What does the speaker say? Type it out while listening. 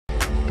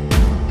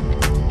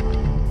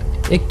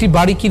একটি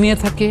বাড়ি কিনে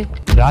থাকে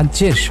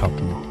রাজ্যের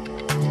স্বপ্ন।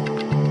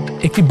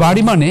 একটি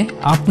বাড়ি মানে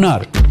আপনার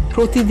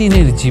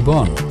প্রতিদিনের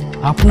জীবন,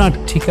 আপনার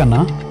ঠিকানা,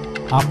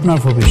 আপনার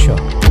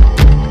ভবিষ্যৎ।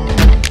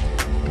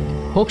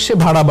 হোক সে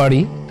ভাড়া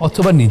বাড়ি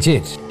অথবা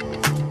নিজের।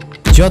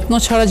 যত্ন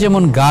ছাড়া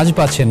যেমন গাছ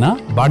বাঁচে না,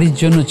 বাড়ির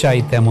জন্য চাই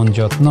তেমন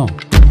যত্ন।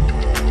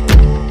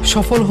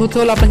 সফল হতে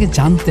হলে আপনাকে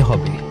জানতে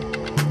হবে,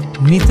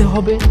 নিতে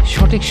হবে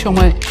সঠিক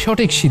সময়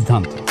সঠিক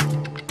সিদ্ধান্ত।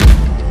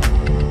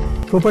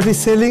 প্রপার্টি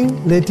সেলিং,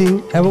 লেটিং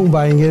এবং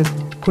বাইংয়ের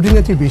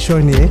খুঁটিনাটি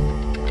বিষয় নিয়ে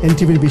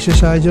এনটিভির বিশেষ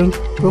আয়োজন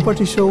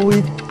property show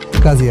with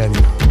Kazi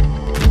Arif.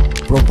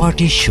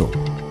 Property show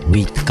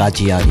with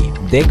কাজী আরিফ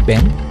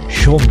দেখবেন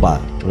সোমবার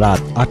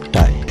রাত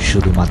 8টায়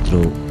শুধুমাত্র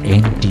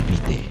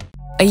এনটিভিতে।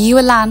 Are you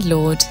a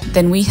landlord?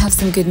 Then we have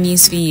some good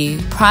news for you.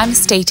 Prime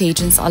estate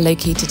agents are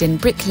located in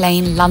Brick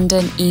Lane,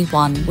 London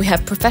E1. We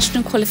have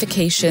professional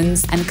qualifications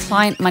and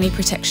client money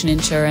protection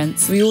insurance.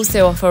 We also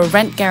offer a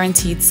rent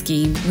guaranteed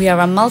scheme. We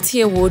are a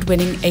multi-award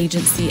winning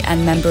agency and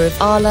member of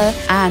ALA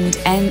and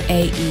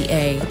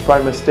NAEA.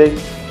 Prime estate,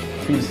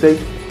 feel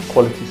safe,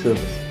 quality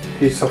service.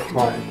 Peace of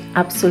mind.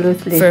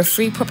 Absolutely. For a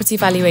free property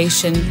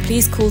valuation,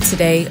 please call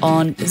today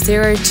on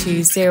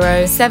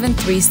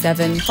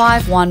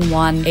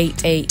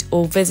 020-737-51188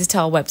 or visit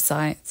our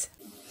website.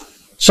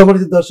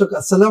 সম্মানিত দর্শক,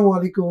 আসসালামু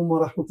আলাইকুম ওয়া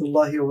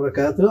রাহমাতুল্লাহি ওয়া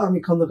বারাকাতুহু। আমি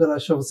খন্দকার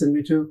আশরাফ হোসেন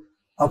মিঠু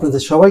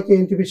আপনাদের সবাইকে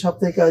এনটিভি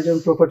সাপ্তাহিক আয়োজন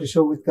প্রপার্টি শো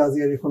উইথ কাজী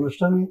আরিফ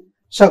অনুষ্ঠানে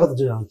স্বাগত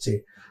জানাচ্ছি।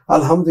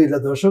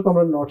 আলহামদুলিল্লাহ দর্শক,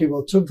 আমরা 9টি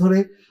বছর ধরে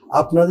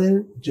আপনাদের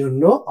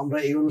জন্য আমরা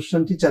এই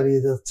অনুষ্ঠানটি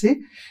চালিয়ে যাচ্ছি।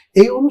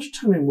 এই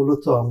অনুষ্ঠানে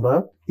মূলত আমরা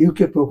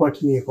ইউকে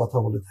প্রপার্টি নিয়ে কথা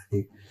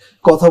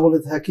বলে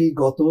থাকি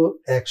গত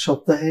এক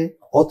সপ্তাহে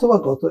অথবা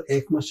গত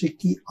এক মাসে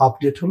কি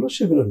আপডেট হলো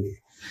সেগুলো নিয়ে।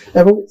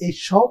 এবং এই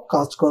সব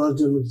কাজ করার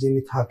জন্য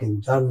যিনি থাকেন,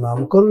 যার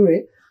নামকরণে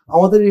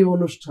আমাদের এই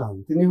অনুষ্ঠান,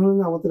 তিনি হলেন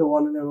আমাদের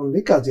ওয়ান এন্ড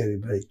অনলি কাজী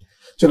আরিফ ভাই।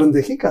 চলুন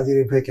দেখি কাজী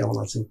আরিফ ভাই কেমন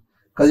আছেন।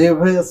 কাজী আরিফ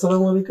ভাই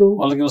আসসালামু আলাইকুম।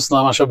 ওয়ালাইকুম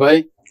আসসালাম আশরাফ ভাই,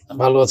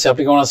 ভালো আছি,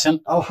 আপনি কেমন আছেন?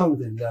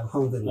 আলহামদুলিল্লাহ।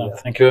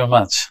 Thank you very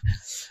much.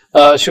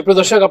 সুপ্রিয়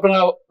দর্শক, আপনারা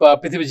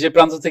পৃথিবীর যে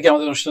প্রান্ত থেকে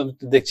আমাদের অনুষ্ঠান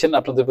দেখছেন,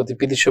 আপনাদের প্রতি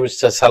প্রীতি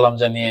শুভেচ্ছা সালাম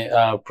জানিয়ে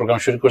প্রোগ্রাম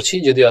শুরু করছি।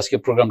 যদিও আজকে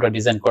প্রোগ্রামটা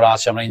ডিজাইন করা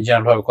আছে, আমরা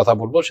ইঞ্জিনিয়ার ভাবে কথা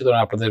বলবো, সুতরাং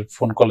আপনাদের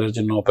ফোন কলের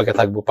জন্য অপেক্ষা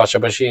থাকবো,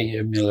 পাশাপাশি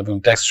ইমেল এবং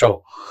টেক্সট সহ।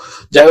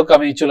 যাই হোক,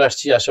 আমি চলে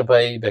আসছি। আশরাফ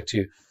ভাই, ব্যাক টু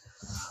ইউ।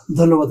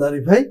 ধন্যবাদ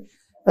আরিফ ভাই।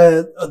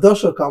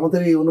 দর্শক,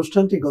 আমাদের এই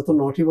অনুষ্ঠানটি গত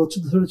 9টি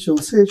বছর ধরে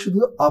চলছে শুধু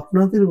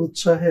আপনাদের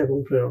উৎসাহে এবং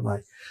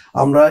প্রেরণায়।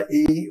 আমরা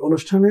এই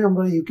অনুষ্ঠানে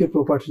আমরা ইউকে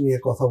প্রপার্টি নিয়ে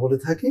কথা বলে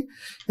থাকি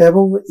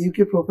এবং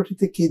ইউকে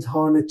প্রপার্টিতে কি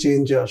ধরনের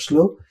চেঞ্জ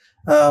আসলো,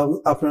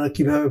 আপনারা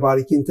কিভাবে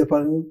বাড়ি কিনতে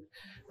পারেন,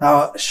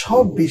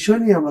 সব বিষয়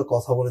নিয়ে আমরা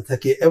কথা বলে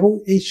থাকি। এবং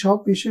এই সব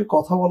বিষয়ে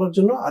কথা বলার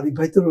জন্য আরিফ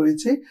ভাই তো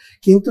রয়েছে,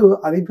 কিন্তু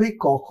আরিফ ভাই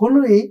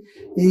কখনোই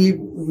এই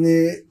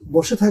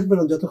বসে থাকবে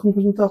না যতক্ষণ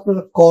পর্যন্ত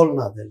আপনারা কল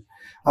না দেন।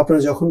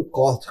 আপনারা যখন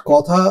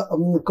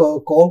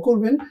কল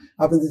করবেন,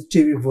 আপনাদের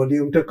টিভির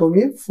ভলিউমটা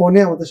কমিয়ে ফোনে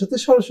আমাদের সাথে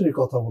সরাসরি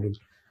কথা বলুন।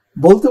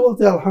 বলতে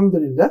বলতে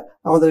আলহামদুলিল্লাহ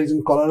আমাদের একজন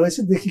কলার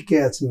রয়েছে, দেখি কে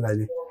আছেন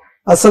লাইনে।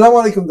 আসসালামু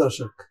আলাইকুম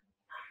দর্শক।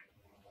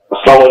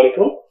 আসসালামু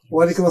আলাইকুম।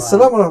 ওয়ালাইকুম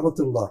আসসালাম ওয়া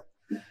রাহমাতুল্লাহ।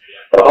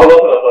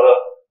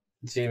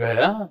 জি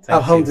ভাইয়া,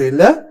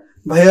 আলহামদুলিল্লাহ।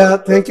 ভাইয়া,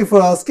 থ্যাংক ইউ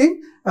ফর আস্কিং।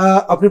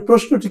 আপনি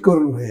প্রশ্নটি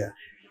করুন ভাইয়া।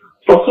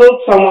 প্রশ্ন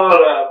হচ্ছে আমার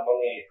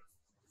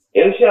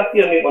এনসি আছি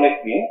আমি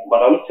অনেকদিন,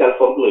 বাট আমি সেলফ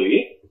এমপ্লয়ি।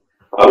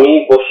 আমি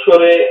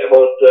বছরে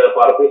অ্যাবাউট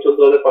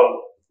 12-14,000 পাউন্ড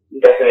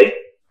দেখাই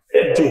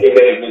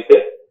এমএলএতে,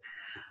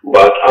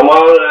 বাট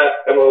আমার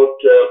অ্যাবাউট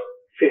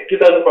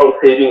 50,000 পাউন্ড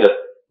সেভিং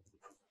আছে।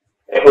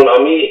 এখন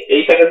আমি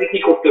এই টাকা দিয়ে কি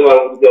করতে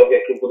পারবো, যদি আমাকে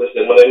একটু উপদেশ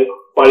দেন। মানে আমি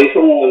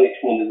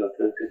মনে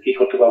যাচ্ছে কি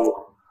করতে পারবো,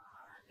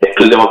 একটু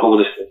যদি আমাকে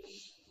উপদেশ দেন।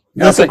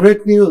 That's a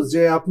great news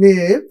যে আপনি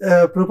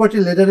প্রপার্টি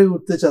লেডারে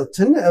উঠতে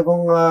চাচ্ছেন, এবং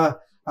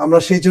আমরা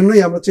সেই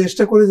জন্যই আমরা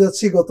চেষ্টা করে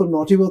যাচ্ছি গত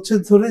 9টি বছর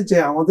ধরে যে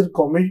আমাদের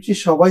কমিউনিটি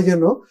সবাই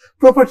যেন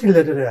প্রপার্টি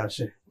লেডারে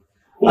আসে।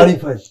 আরিফ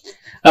ভাই,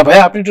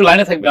 ভাইয়া আপনি একটু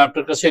লাইনে থাকবেন,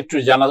 আপনার কাছে একটু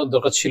জানার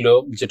দরকার ছিল,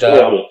 যেটা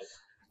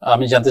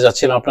আমি জানতে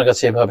চাচ্ছিলাম আপনার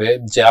কাছে এভাবে,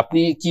 যে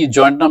আপনি কি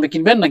জয়েন্ট নামে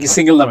কিনবেন নাকি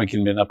সিঙ্গেল নামে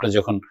কিনবেন? আপনার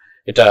যখন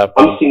এটা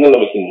সিঙ্গেল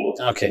নামে কিনবো।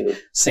 ওকে,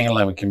 সিঙ্গেল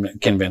নামে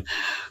কিনবেন।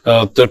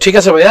 তো ঠিক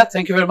আছে ভাইয়া,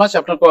 থ্যাংক ইউ ভেরি মাচ।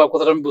 আপনার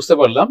কথাটা আমি বুঝতে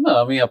পারলাম।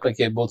 আমি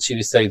আপনাকে বলছি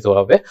বিস্তারিত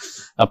ভাবে,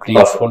 আপনি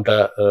ফোনটা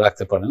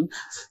রাখতে পারেন,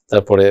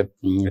 তারপরে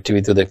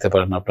টিভিতেও দেখতে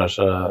পারেন আপনার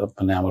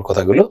মানে আমার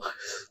কথাগুলো।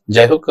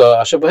 যাই হোক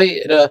আশরাফ ভাই,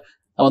 এটা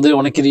আমাদের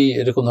অনেকেরই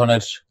এরকম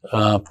ধরনের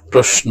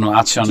প্রশ্ন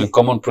আছে, অনেক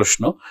কমন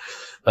প্রশ্ন।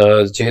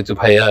 যেহেতু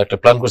ভাইয়া একটা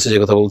প্ল্যান করছে, যে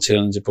কথা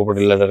বলছিলেন যে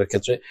প্রপার্টি ল্যাডারের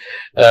ক্ষেত্রে,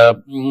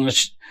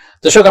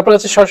 দর্শক আপনার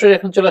কাছে সরাসরি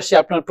এখন চলে আসছি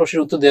আপনার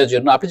প্রশ্নের উত্তর দেওয়ার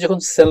জন্য। আপনি যখন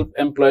সেলফ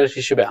এমপ্লয়ার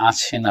হিসেবে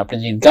আছেন, আপনি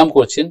যে ইনকাম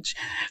করছেন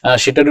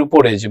সেটার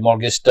উপরে যে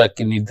মর্গেজটা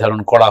কি নির্ধারণ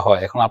করা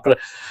হয়, এখন আপনার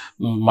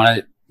মানে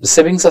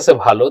সেভিংস আছে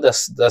ভালো,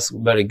 দ্যাটস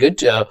ভেরি গুড।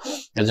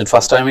 একজন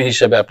ফার্স্ট টাইমের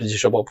হিসেবে আপনি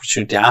যেসব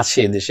অপরচুনিটি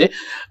আছে দেশে,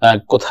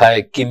 কোথায়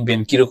কিনবেন,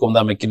 কিরকম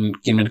দামে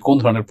কিনবেন, কোন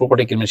ধরনের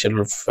প্রপার্টি কিনবেন,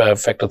 সেগুলোর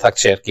ফ্যাক্টর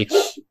থাকছে আর কি।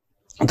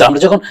 তো আমরা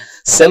যখন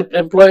সেলফ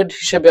এমপ্লয়েড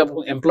হিসেবে এবং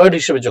এমপ্লয়েড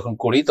হিসেবে যখন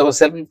করি, তখন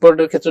সেলফ এমপ্লয়েড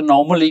এর ক্ষেত্রে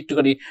নর্মালি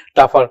একটুখানি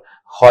টাফার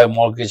হয়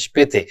মর্গেজ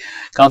পেতে,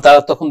 কারণ তারা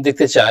তখন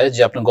দেখতে চায়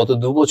যে আপনার গত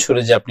 2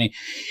 বছরে যে আপনি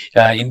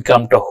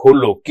ইনকামটা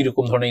হলো,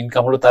 কিরকম ধরনের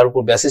ইনকাম হলো তার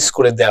উপর বেসিস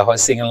করে দেওয়া হয়।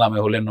 সিঙ্গেল নামে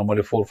হলে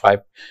নর্মালি 4-5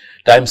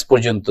 টাইমস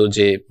পর্যন্ত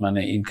যে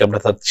মানে ইনকামটা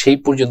সেই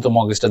পর্যন্ত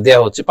মর্গেজটা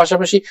দেওয়া হচ্ছে।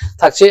 পাশাপাশি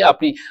থাকছে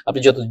আপনি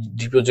যত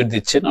ডিপোজিট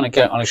দিচ্ছেন,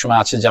 অনেক সময়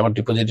আছে যে আমার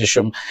ডিপোজিটের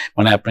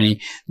মানে আপনি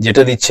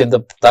যেটা দিচ্ছেন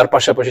তার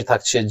পাশাপাশি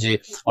থাকছে যে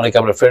অনেকে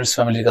আমরা ফ্রেন্ডস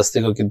ফ্যামিলির কাছ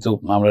থেকেও কিন্তু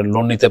আমরা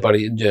লোন নিতে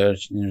পারি,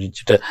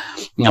 যেটা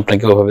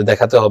আপনাকে ওভাবে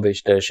দেখাতে হবে,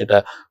 সেটা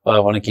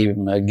অনেকেই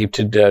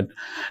গিফটেড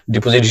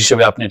ডিপোজিট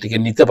হিসেবে আপনি এটাকে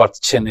নিতে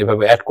পারছেন,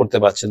 এভাবে অ্যাড করতে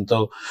পারছেন। তো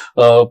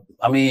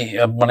আমি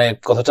মানে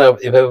কথাটা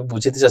এভাবে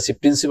বুঝাতে চাচ্ছি,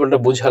 প্রিন্সিপালটা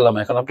বুঝালাম।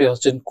 এখন আপনি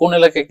হচ্ছেন কোন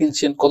এলাকায়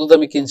কিনছেন, কত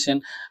দামে কিনছেন,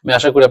 আমি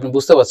আশা করি আপনি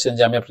বুঝতে পারছেন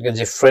যে আমি আপনাকে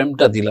যে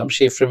ফ্রেমটা দিলাম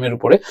সেই ফ্রেমের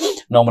উপরে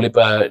নর্মালি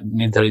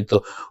নির্ধারিত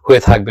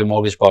হয়ে থাকবে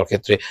মর্গেজ পাওয়ার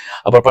ক্ষেত্রে।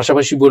 আবার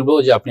পাশাপাশি বলবো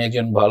যে আপনি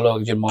একজন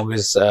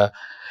মর্গেজ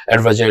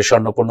অ্যাডভাইজার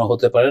স্বর্ণপূর্ণ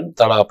হতে পারেন,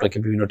 তারা আপনাকে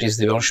বিভিন্ন টিপস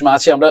দেবে। অনেক সময়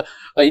আছে আমরা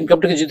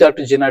ইনকামটাকে যদি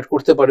আপনি জেনারেট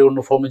করতে পারি, অন্য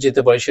ফর্মে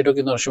যেতে পারি, সেটাও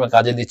কিন্তু অনেক সময়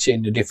কাজে দিচ্ছে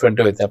ডিফারেন্ট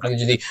ওয়েতে। আপনাকে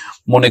যদি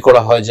মনে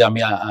করা হয় যে আমি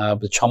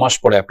 6 মাস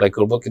পরে অ্যাপ্লাই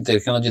করবো, কিন্তু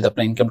এখানে যদি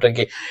আপনার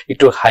ইনকামটাকে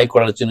একটু হাই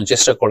করার জন্য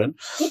চেষ্টা করেন,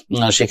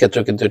 সেক্ষেত্রে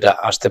কিন্তু এটা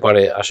আসতে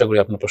পারে। আশা করি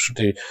আপনার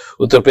প্রশ্নটির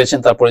উত্তর পেয়েছেন।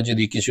 তারপরে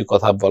যদি কিছু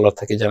কথা বলার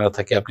থাকে, জানার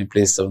থাকে, আপনি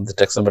প্লিজ আমাদের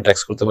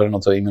ট্যাক্স করতে পারেন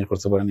অথবা ইমেল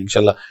করতে পারেন।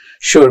 ইনশাল্লাহ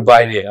শিওর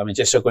বাইরে আমি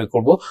চেষ্টা করে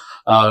করবো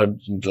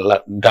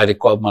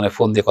ডাইরেক্ট মানে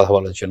ফোন দিয়ে কথা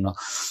বলার জন্য।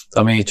 তো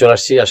আমি চলে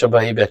আসছি আশা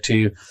ভাই, ব্যাক টু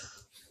ইউ।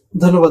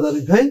 ধন্যবাদ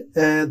আরিফ ভাই।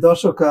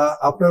 দর্শক,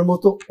 আপনার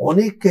মতো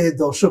অনেক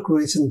দর্শক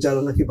রয়েছেন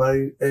যারা নাকি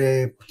বাড়ি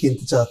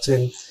কিনতে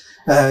চাচ্ছেন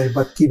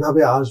বা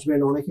কিভাবে আসবেন,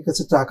 অনেকের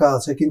কাছে টাকা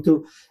আছে, কিন্তু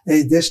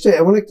এই দেশটা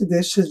এমন একটি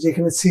দেশ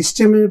যেখানে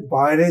সিস্টেমের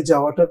বাইরে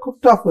যাওয়াটা খুব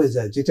টাফ হয়ে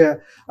যায়, যেটা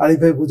আরিফ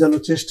ভাই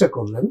বোঝানোর চেষ্টা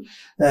করলেন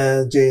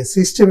যে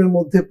সিস্টেমের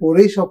মধ্যে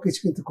পড়েই সবকিছু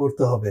কিন্তু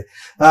করতে হবে।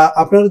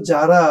 আপনারা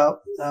যারা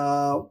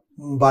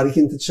বাড়ি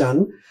কিনতে চান,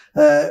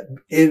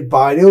 এর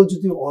বাইরেও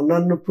যদি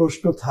অন্যান্য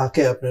প্রশ্ন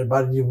থাকে, আপনার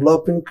বাড়ি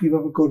ডেভেলপমেন্ট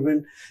কিভাবে করবেন,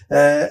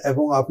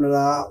 এবং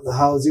আপনারা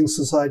হাউজিং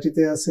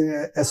সোসাইটিতে আছেন,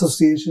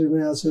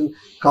 অ্যাসোসিয়েশনে আছেন,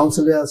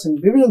 কাউন্সিলে আছেন,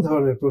 বিভিন্ন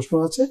ধরনের প্রশ্ন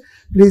আছে,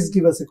 please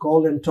give us A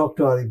call and talk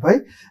to Arif ভাই।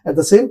 অ্যাট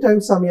দ্য সেম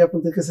টাইমস আমি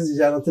আপনাদের কাছে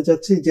জানাতে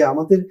চাচ্ছি যে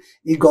আমাদের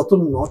এই গত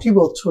 9টি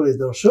বছরে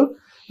দর্শক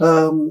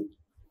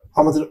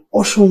আমাদের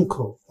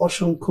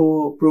অসংখ্য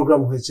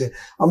প্রোগ্রাম হয়েছে।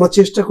 আমরা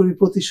চেষ্টা করি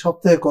প্রতি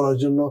সপ্তাহে করার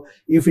জন্য।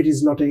 If it is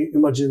not a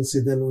emergency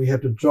then we have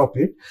to drop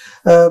it.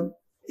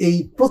 এই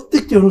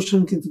প্রত্যেকটি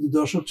অনুষ্ঠান কিন্তু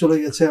দর্শক চলে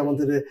গেছে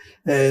আমাদের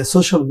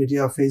সোশ্যাল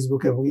মিডিয়া,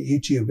 ফেসবুক এবং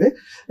ইউটিউবে।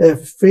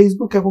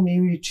 ফেসবুক এবং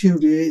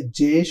ইউটিউবে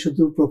যে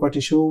শুধু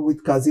প্রপার্টি শো উইথ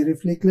কাজী আরিফ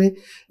লিখলে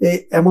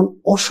এমন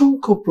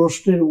অসংখ্য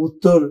প্রশ্নের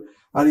উত্তর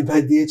আরিফ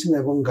ভাই দিয়েছেন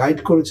এবং গাইড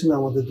করেছেন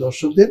আমাদের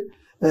দর্শকদের।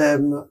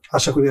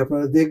 আশা করি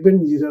আপনারা দেখবেন,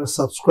 নিজেরা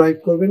সাবস্ক্রাইব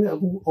করবেন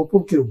এবং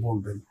অপরকেও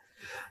বলবেন।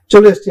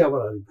 চলে আসছি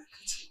আবার আরিফ ভাই।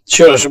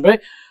 শিওর আশা ভাই।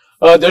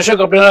 দর্শক,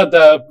 আপনারা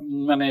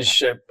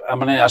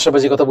মানে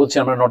আশাবাজি কথা বলছি,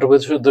 আমরা 9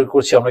 বছর ধরে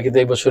করছি, আমরা কিন্তু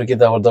এই বছর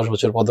কিন্তু আবার 10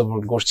 বছর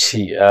পদার্পণ করছি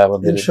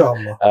আমাদের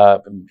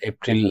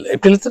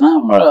এপ্রিলতে না,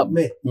 আমরা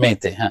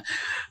মেতে। হ্যাঁ,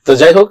 তো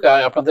যাই হোক,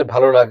 আপনাদের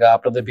ভালো লাগা,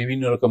 আপনাদের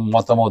বিভিন্ন রকম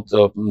মতামত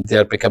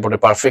দেওয়ার প্রেক্ষাপটে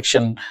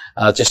পারফেকশন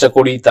চেষ্টা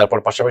করি। তারপর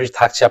পাশাপাশি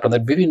থাকছে আপনাদের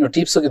বিভিন্ন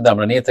টিপসও কিন্তু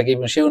আমরা নিয়ে থাকি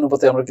এবং সেই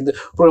অনুপাতে আমরা কিন্তু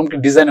প্রোগ্রামকে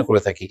ডিজাইনও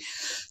করে থাকি।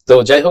 তো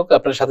যাই হোক,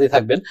 আপনার সাথেই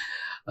থাকবেন।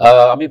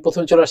 আমি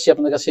প্রথমে চলে আসছি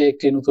আপনাদের কাছে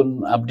একটি নতুন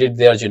আপডেট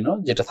দেওয়ার জন্য,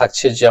 যেটা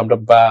থাকছে যে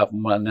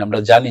আমরা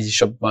জানি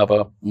যেসব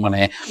মানে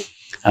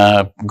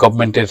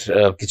গভর্নমেন্টের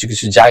কিছু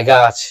কিছু জায়গা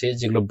আছে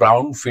যেগুলো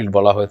ব্রাউন ফিল্ড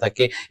বলা হয়ে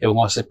থাকে এবং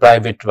আছে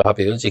প্রাইভেট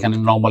ভাবে, যেখানে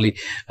নর্মালি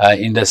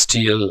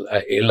ইন্ডাস্ট্রিয়াল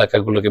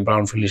এলাকাগুলোকে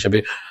ব্রাউন ফিল্ড হিসেবে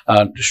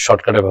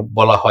শর্টকাটে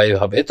বলা হয়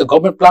এভাবে। তো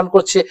গভর্নমেন্ট প্ল্যান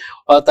করছে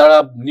তারা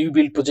নিউ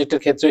বিল্ড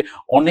প্রজেক্টের ক্ষেত্রে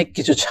অনেক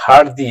কিছু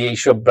ছাড় দিয়ে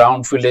এইসব ব্রাউন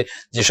ফিল্ডে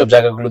যেসব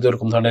জায়গাগুলোতে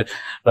এরকম ধরনের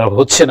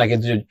হচ্ছে না,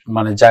 কিন্তু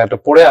মানে জায়গাটা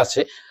পড়ে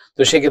আছে,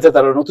 তো সেক্ষেত্রে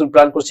তারা নতুন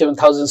প্ল্যান করছে এবং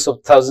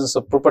থাউজেন্ডস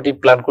অফ প্রপার্টি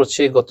প্ল্যান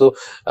করছে।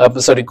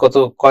 গত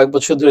কয়েক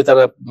বছর ধরে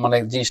তারা মানে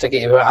জিনিসটাকে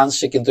এভাবে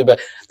আনছে, কিন্তু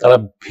তারা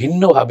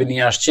ভিন্ন ভাবে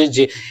নিয়ে আসছে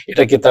যে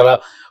এটাকে তারা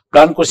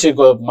প্ল্যান করছে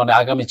মানে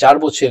আগামী 4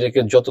 বছর এটাকে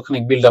যতখানি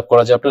বিল্ড আপ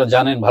করা যায়। আপনারা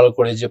জানেন ভালো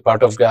করে যে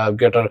পার্ট অফ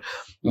গ্রেটার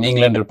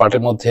ইংল্যান্ডের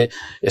পার্টের মধ্যে,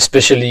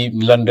 স্পেশালি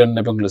লন্ডন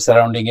এবং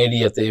সারাউন্ডিং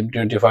এরিয়াতে,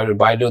 M25 এর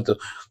বাইরেও তো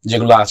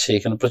যেগুলো আছে,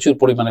 এখানে প্রচুর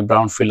পরিমাণে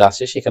ব্রাউন ফিল্ড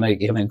আছে, এখানে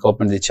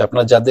গভর্নমেন্ট দিচ্ছে।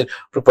 আপনার যাদের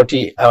প্রপার্টি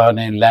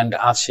মানে ল্যান্ড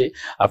আছে,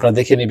 আপনারা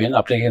দেখে নেবেন,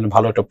 আপনি এখানে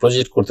ভালো একটা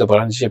প্রজেক্ট করতে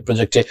পারেন, সেই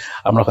প্রজেক্টে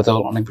আমরা হয়তো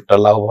অনেকটা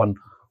লাভবান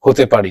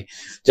হতে পারি।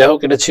 যাই হোক,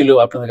 এটা ছিল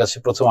আপনাদের কাছে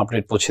প্রথম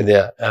আপডেট পৌঁছে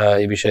দেয়া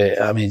এই বিষয়ে।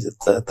 আমি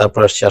তারপর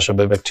আসছি আশা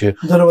ভাই, ব্যাক টু ইউ।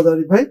 ধন্যবাদ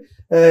আরিফ ভাই।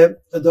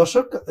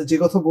 দর্শক, যে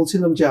কথা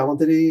বলছিলাম যে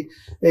আমাদের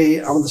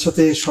আমাদের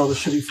সাথে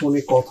সরাসরি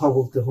ফোনে কথা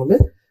বলতে হলে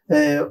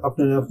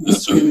আপনারা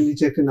স্ক্রিনের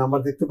নিচে একটি নাম্বার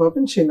দেখতে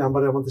পাবেন, সেই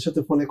নাম্বারে আমাদের সাথে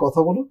ফোনে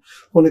কথা বলুন।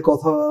 ফোনে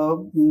কথা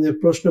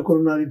প্রশ্ন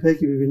করুন আরিফ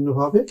ভাইকে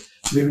বিভিন্নভাবে,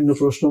 বিভিন্ন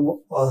প্রশ্ন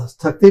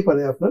থাকতেই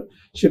পারে আপনার,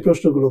 সেই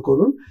প্রশ্নগুলো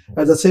করুন।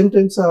 অ্যাট দ্য সেম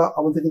টাইমস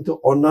আমাদের কিন্তু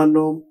অন্যান্য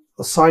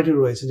সাইটে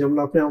রয়েছে, যেমন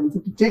আপনি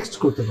আমাদেরকে টেক্সট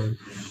করতে পারেন,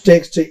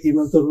 টেক্সট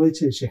ইমেল তো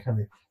রয়েছে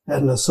সেখানে।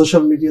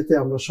 সোশ্যাল মিডিয়াতে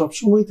আমরা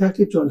সবসময়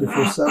থাকি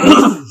 24/7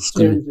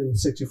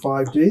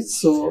 365 days,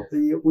 so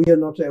we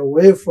are not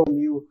away from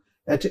you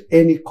at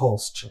any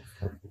cost.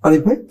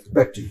 Arif bhai,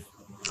 back to you.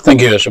 Thank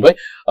you Ashraf ভাই।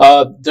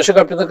 দর্শক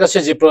আপনাদের কাছে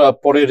যে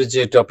পরের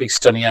যে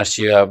টপিকসটা নিয়ে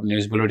আসছি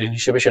নিউজ বুলেটিন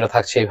হিসেবে, সেটা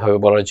থাকছে এইভাবে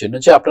বলার জন্য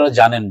যে আপনারা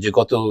জানেন যে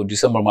গত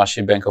ডিসেম্বর মাসে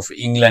ব্যাংক অফ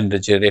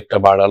ইংল্যান্ডের যে রেটটা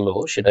বাড়ালো,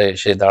 সেটা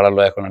এসে দাঁড়ালো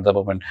এখন at the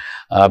moment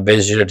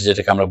base rate,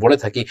 যেটাকে আমরা বলে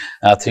থাকি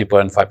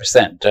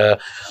 3.5%।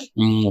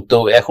 তো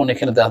এখন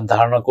এখানে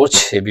ধারণা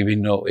করছে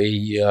বিভিন্ন এই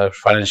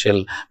ফাইন্যান্সিয়াল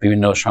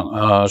বিভিন্ন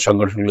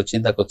সংগঠনগুলো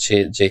চিন্তা করছে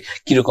যে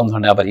কিরকম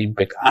ধরনের আবার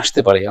ইম্প্যাক্ট আসতে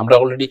পারে। আমরা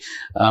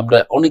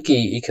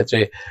অনেকেই এই ক্ষেত্রে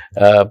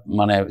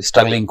মানে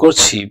স্ট্রাগলিং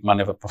করছি,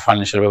 মানে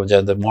ফাইন্যান্সিয়াল ভাবে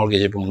যাদের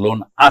মর্গেজ এবং লোন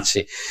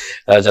আছে,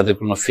 যাদের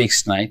কোনো ফিক্স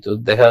নাই। তো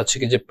দেখা যাচ্ছে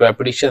কি যে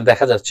প্রেডিকশন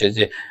দেখা যাচ্ছে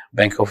যে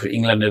ব্যাংক অফ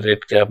ইংল্যান্ডের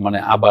রেট মানে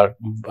আবার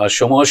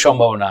সময়ের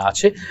সম্ভাবনা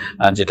আছে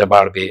যেটা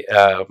বাড়বে,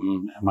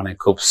 মানে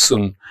খুব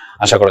সুন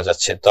আশা করা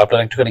যাচ্ছে। তো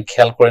আপনারা একটুখানি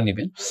খেয়াল করে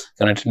নেবেন,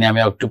 কারণ এটা নিয়ে আমি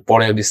একটু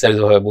পরে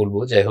বিস্তারিতভাবে বলবো।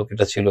 যাই হোক,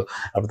 এটা ছিল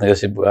আপনাদের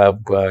কাছে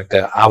একটা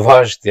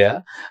আভাস দেয়া,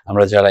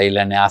 আমরা যারা এই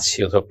লাইনে আছি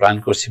অথবা প্ল্যান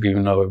করছি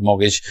বিভিন্নভাবে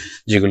মর্গেজ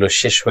যেগুলো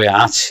শেষ হয়ে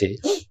আছে,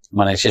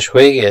 মানে শেষ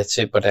হয়ে গেছে,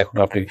 বাট এখন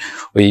আপনি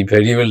ওই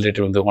ভেরিয়েবল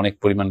রেটের মধ্যে অনেক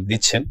পরিমাণ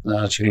দিচ্ছেন,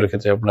 সেগুলোর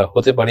ক্ষেত্রে আমরা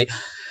হতে পারি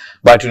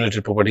বাই টু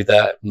লেটের প্রপার্টিটা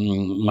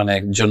মানে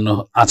জন্য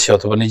আছে,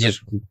 অথবা নিজের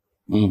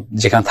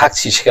যেখানে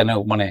থাকছি সেখানেও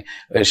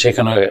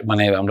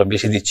মানে আমরা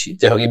বেশি দিচ্ছি।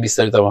 যাই হোক, এই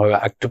বিস্তারিত ভাবে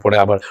একটু পরে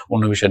আবার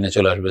অন্য বিষয় নিয়ে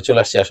চলে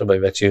আসছি। আশরাফ ভাই,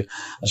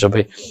 আশরাফ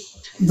ভাই।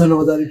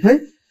 ধন্যবাদ আরিফ ভাই।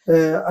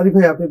 আরিফ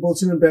ভাই, আপনি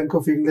বলছিলেন ব্যাংক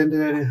অফ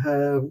ইংল্যান্ডের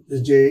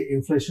যে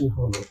ইনফ্লেশন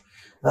হলো,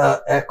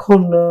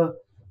 এখন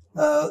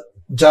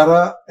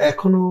যারা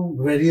এখনো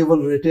ভেরিয়েবল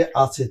রেটে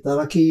আছে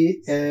তারা কি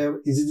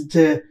is it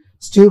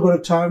still got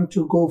a time to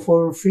go for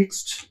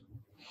fixed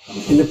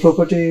in the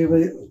property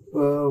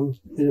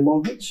in a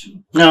mortgage?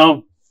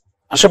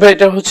 আশা ভাই,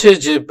 এটা হচ্ছে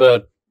যে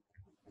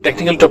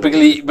টেকনিক্যাল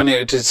টপিক্যালি মানে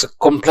ইট ইজ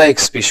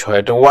কমপ্লেক্স বিষয়,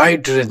 এটা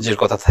ওয়াইড রেঞ্জের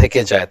কথা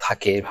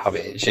থাকে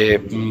এভাবে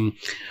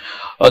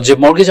যে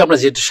মর্গেজ আমরা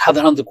যেটা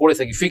সাধারণত করে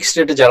থাকি, ফিক্সড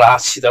রেটে যারা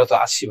আছি তারা তো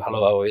আছি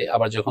ভালোভাবে,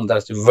 আবার যখন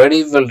তারা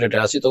ভেরিয়েবল রেটে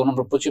আছি তখন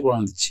আমরা প্রচুর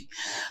পরিমাণ দিচ্ছি।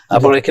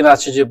 তারপর এখানে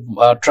আছে যে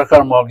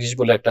ট্রাকার মর্গেজ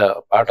বলে একটা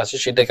পার্ট আছে,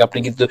 সেটাকে আপনি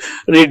কিন্তু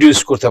রিডিউস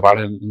করতে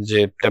পারেন যে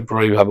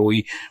টেম্পোরারি ভাবে ওই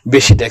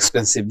বেশিটা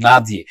এক্সপেন্সিভ না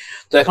দিয়ে।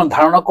 তো এখন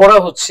ধারণা করা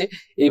হচ্ছে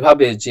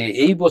এইভাবে যে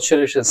এই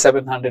বছরে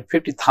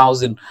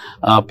 750,000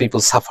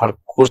 পিপল সাফার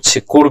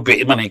করবে,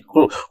 মানে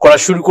করা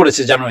শুরু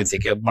করেছে জানুয়ারি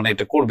থেকে, মানে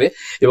এটা করবে।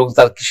 এবং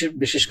তার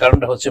বিশেষ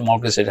কারণটা হচ্ছে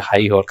মর্গেজ রেট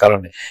হাই হওয়ার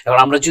কারণে। এখন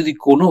আমরা যদি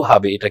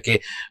কোনোভাবে এটাকে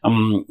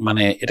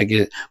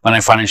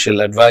ফাইন্যান্সিয়াল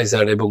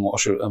অ্যাডভাইজার এবং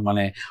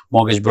মানে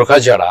মর্গেজ ব্রোকার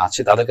যারা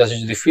আছে তাদের কাছে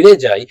যদি ফিরে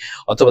যাই,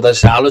 অথবা তাদের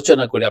সাথে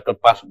আলোচনা করে আপনার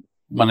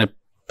মানে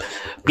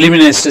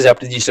প্রিলিমিনারি স্টেজে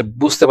আপনি জিনিসটা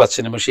বুঝতে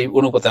পারছেন এবং সেই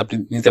অনুপাতে আপনি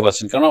নিতে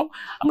পারছেন। কারণ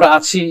আমরা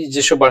আছি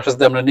যেসব বাসার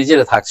সাথে আমরা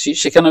নিজেরা থাকছি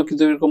সেখানেও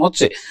কিন্তু এরকম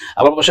হচ্ছে,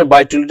 আবার পাশে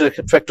বাই টু লেটের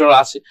ফ্যাক্টর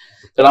আছে।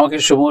 কারণ আমাকে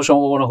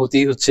সম্ভাবনা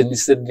হতেই হচ্ছে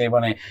নিশ্চিতলি,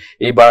 মানে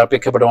এই বাড়ার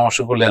প্রেক্ষাপটে পরামর্শ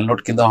করলে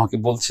ল্যান্ডলর্ড কিন্তু আমাকে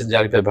বলছেন যে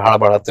আরিফ ভাই ভাড়া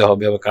বাড়াতে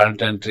হবে, আবার কারেন্ট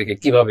টেনেন্ট রেখে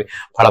কিভাবে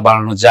ভাড়া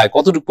বাড়ানো যায়,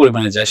 কতটুকু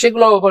পরিমাণে যায়,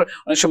 সেগুলো আবার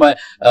অনেক সময়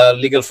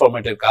লিগ্যাল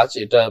ফরম্যাটের কাজ।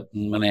 এটা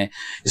মানে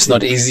ইটস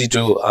নট ইজি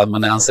টু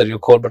মানে আনসার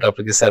ইউর কল, বাট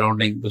আপনাকে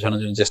সারাউন্ডিং বোঝানোর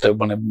জন্য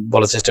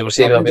বলার চেষ্টা করছি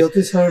এইভাবে।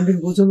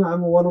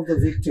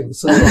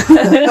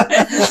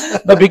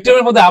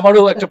 ভিক্টিমের মধ্যে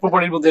আমারও একটা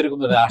প্রপার্টির মধ্যে এরকম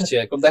আসছে।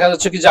 এখন দেখা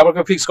যাচ্ছে কি যে আমাকে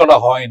ফিক্স করা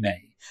হয় নাই,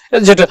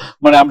 যেটা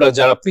মানে আমরা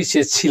যারা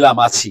পিছিয়ে ছিলাম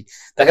আছি,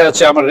 দেখা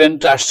যাচ্ছে আমার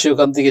রেন্ট আসছে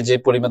ওখান থেকে যে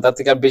পরিমাণ, তার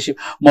থেকে আমি বেশি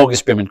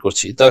মর্গেজ পেমেন্ট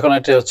করছি। তো এখন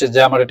এটা হচ্ছে যে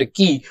আমার এটা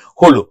কি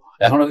হলো,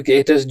 এখন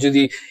এটা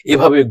যদি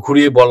এভাবে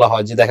ঘুরিয়ে বলা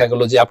হয় যে দেখা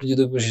গেল যে আপনি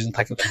যদি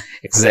থাকেন,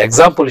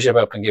 এক্সাম্পল হিসেবে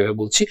আপনাকে এভাবে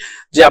বলছি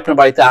যে আপনার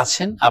বাড়িতে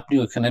আছেন, আপনি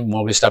ওখানে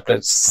মর্গেজটা আপনার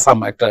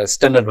একটা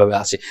স্ট্যান্ডার্ড ভাবে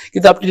আছে,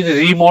 কিন্তু আপনি যদি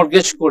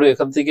রিমর্গেজ করে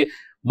এখান থেকে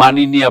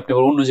মানি নিয়ে আপনি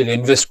অন্য জায়গায়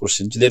ইনভেস্ট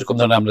করছেন, যদি এরকম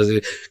ধরনের আমরা যে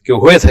কেউ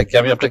হয়ে থাকি,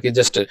 আমি আপনাকে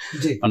জাস্ট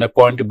মানে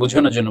পয়েন্ট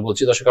বোঝানোর জন্য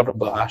বলছি। দর্শক আপনার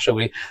আশা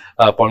করি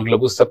পয়েন্টগুলো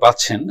বুঝতে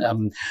পারছেন।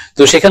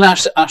 তো সেখানে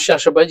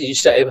আশা পাই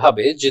জিনিসটা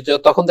এভাবে যে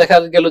তখন দেখা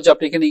গেল যে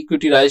আপনি এখানে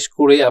ইকুইটি রাইজ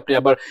করে আপনি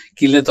আবার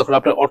কিনলেন, তখন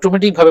আপনার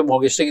অটোমেটিক ভাবে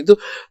মর্গেজটা কিন্তু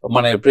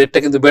মানে রেটটা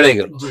কিন্তু বেড়ে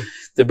গেল।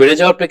 তো বেড়ে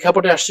যাওয়ার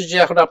প্রেক্ষাপটে আসছে যে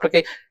এখন আপনাকে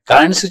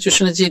কারেন্ট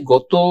সিচুয়েশনে যে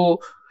গত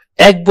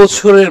 1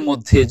 বছরের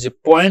মধ্যে যে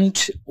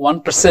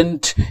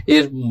 0.1%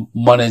 এর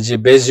মানে যে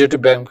বেস রেট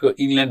ব্যাংক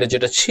ইংল্যান্ডে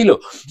যেটা ছিল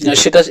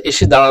সেটা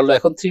এসে দাঁড়ালো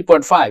এখন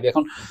 3.5।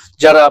 এখন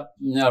যারা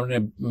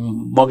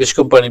mortgage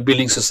company,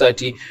 building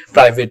society,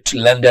 private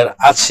lander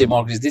আছে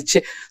মর্গেজ দিচ্ছে,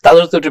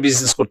 তাদেরও তো একটা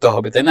বিজনেস করতে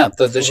হবে, তাই না?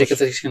 তো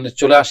সেক্ষেত্রে সেখানে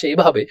চলে আসে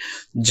এইভাবে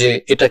যে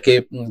এটাকে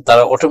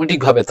তারা অটোমেটিক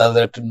ভাবে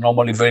তাদের একটা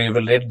নর্মালি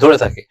ভেরিয়েবল রেট ধরে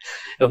থাকে,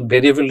 এবং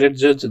ভেরিয়েবল রেট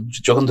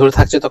যখন ধরে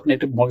থাকছে তখন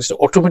এটা মর্গেজটা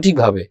অটোমেটিক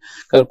ভাবে,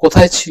 কারণ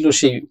কোথায় ছিল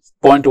সেই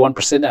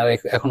 0.1% আর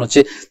এখন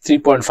হচ্ছে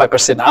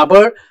 3.5%।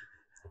 আবার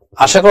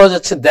আশা করা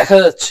যাচ্ছে, দেখা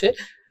যাচ্ছে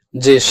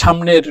যে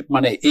সামনের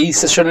মানে এই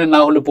সেশনে না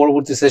হলে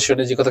পরবর্তী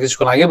সেশনে, যে কথা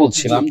কিছুক্ষণ আগে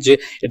বলছিলাম যে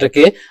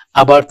এটাকে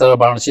আবার তারা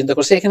বাড়ানোর চিন্তা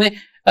করছে। এখানে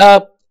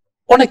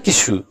অনেক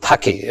কিছু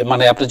থাকে,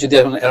 মানে আপনি যদি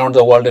এখন অ্যারাউন্ড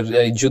দ্য ওয়ার্ল্ড এর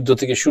যুদ্ধ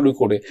থেকে শুরু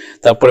করে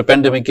তারপরে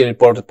প্যান্ডেমিকের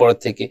পরের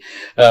থেকে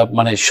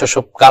মানে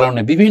সেসব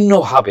কারণে বিভিন্ন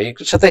ভাবে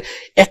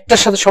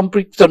একটার সাথে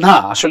সম্পৃক্ত না,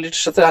 আসলে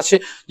এটার সাথে আছে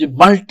যে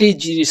মাল্টি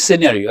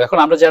সিনারিও। এখন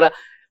আমরা যারা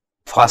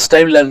ফার্স্ট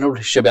টাইম ল্যান্ডলর্ড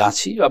হিসেবে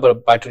আছি, আবার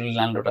বাইটুল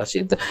ল্যান্ডলর্ড আছি,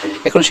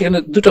 এখন সেখানে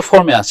দুটো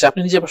ফর্মে আছে। আপনি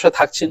নিজের বাসায়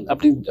থাকছেন,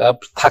 আপনি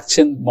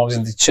থাকছেন,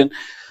 মর্গেজ দিচ্ছেন,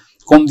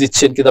 কম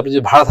দিচ্ছেন, কিন্তু আপনি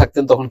যদি ভাড়া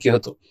থাকতেন তখন কি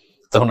হতো,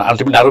 তখন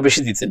আলটিমেটলি আরো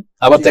বেশি দিতেন।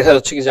 আবার দেখা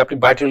যাচ্ছে কি যে আপনি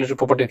বাই টু লেট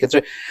প্রপার্টির ক্ষেত্রে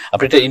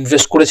আপনি এটা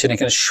ইনভেস্ট করেছেন,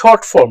 এখানে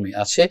শর্ট ফর্মে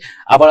আছে,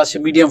 আবার আছে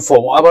মিডিয়াম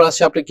ফর্ম, আবার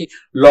আছে আপনি কি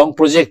লং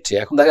প্রজেক্টে।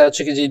 এখন দেখা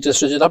যাচ্ছে কি যে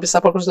ইন্টারেস্ট রেট আপনি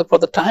সাফার করছেন ফর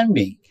দ্য টাইম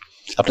বিং।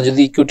 আপনার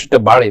যদি ইকুইটিটা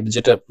বাড়ে,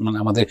 যেটা মানে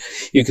আমাদের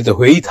ইউকেতে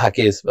হয়েই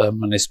থাকে,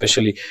 মানে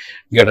স্পেশালি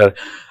গ্রেটার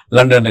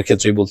লন্ডনের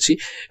ক্ষেত্রেই বলছি,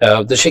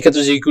 তো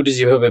সেক্ষেত্রে যে ইকুইটি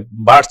যেভাবে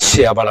বাড়ছে,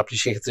 আবার আপনি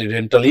সেক্ষেত্রে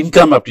রেন্টাল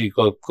ইনকাম আপনি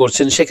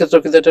করছেন, সেক্ষেত্রে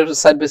কিন্তু এটা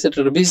সাইড বাই সাইড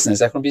একটা বিজনেস।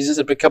 এখন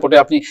বিজনেসের প্রেক্ষাপটে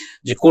আপনি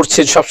যে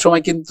করছেন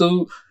সবসময় কিন্তু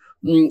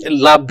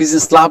লাভ,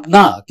 বিজনেস লাভ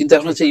না, কিন্তু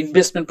এখন হচ্ছে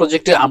ইনভেস্টমেন্ট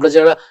প্রজেক্টে আমরা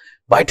যারা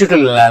বাই টু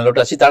লেট ল্যান্ডলর্ড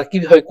আছি তারা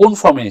কিভাবে কোন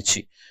ফর্মে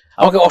নিচ্ছি,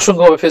 আমাকে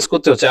অসংখ্যভাবে ফেস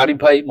করতে হচ্ছে। আরিফ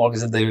ভাই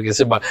মর্গেজের দিয়ে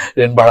গেছে বা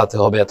রেন্ট বাড়াতে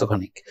হবে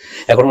এতখানিক।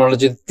 এখন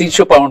যদি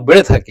 300 পাউন্ড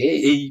বেড়ে থাকে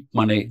এই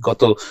মানে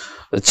গত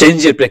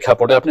চেঞ্জের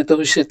প্রেক্ষাপটে, আপনি তো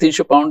সে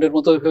 300 পাউন্ডের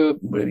মতো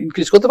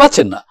ইনক্রিজ করতে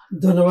পারছেন না।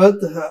 ধন্যবাদ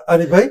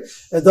আরিফ ভাই।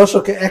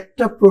 দর্শক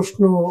একটা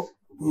প্রশ্ন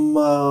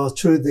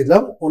ছুড়ে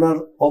দিলাম, ওনার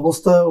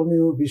অবস্থা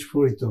উনিও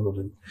বিস্ফোরিত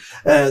হলেন।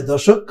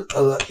 দর্শক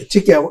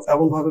ঠিক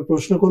এমন ভাবে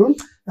প্রশ্ন করুন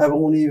এবং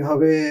উনি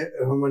এইভাবে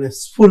মানে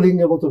স্ফুলিং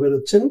এর মতো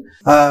বেরোচ্ছেন।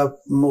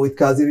 উইথ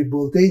কাজী আরিফ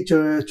বলতেই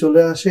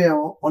চলে আসে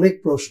অনেক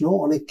প্রশ্ন,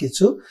 অনেক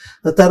কিছু।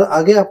 তার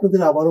আগে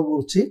আপনাদের আবারও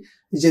বলছি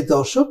যে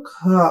দর্শক,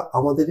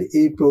 আমাদের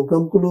এই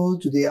প্রোগ্রামগুলো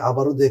যদি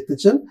আবারও দেখতে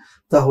চান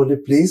তাহলে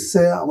প্লিজ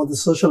আমাদের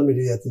সোশ্যাল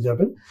মিডিয়াতে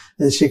যাবেন,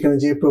 সেখানে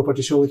যে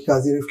প্রপার্টি শো উইথ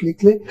কাজী আরিফ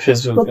লিখলে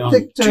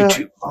প্রত্যেকটা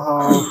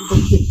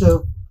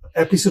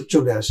এপিসোড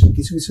চলে আসে।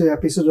 কিছু কিছু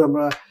এপিসোড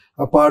আমরা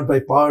পার্ট বাই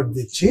পার্ট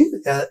দিচ্ছি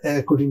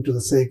অ্যাকর্ডিং টু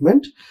দ্য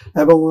সেগমেন্ট।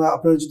 এবং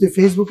আপনারা যদি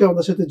ফেসবুকে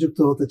আমাদের সাথে যুক্ত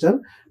হতে চান,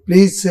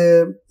 please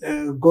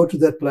go to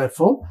that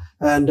platform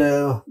and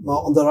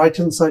on the right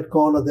hand side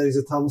corner there is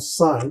a thumbs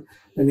sign,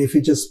 and if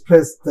you just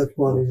press that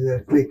one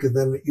click,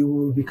 then you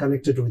will be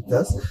connected with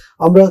us.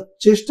 আমরা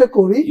চেষ্টা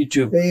করি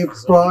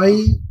প্রায়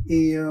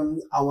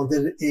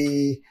আমাদের এই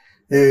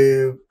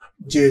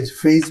যে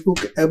Facebook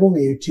এবং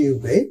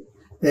ইউটিউবে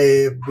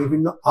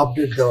বিভিন্ন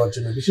আপডেট দেওয়ার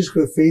জন্য, বিশেষ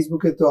করে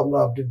ফেসবুকে তো আমরা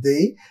আপডেট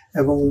দেই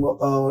এবং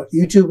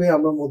ইউটিউবে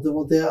আমরা মধ্যে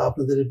মধ্যে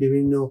আপনাদের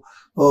বিভিন্ন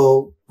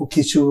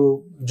কিছু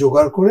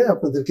জোগাড় করে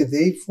আপনাদেরকে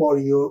দেই for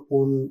your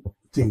own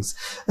things.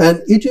 And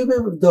ইউটিউবে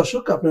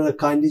দর্শক আপনারা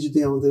কাইন্ডলি যদি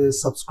আমাদের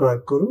সাবস্ক্রাইব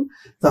করুন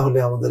তাহলে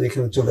আমাদের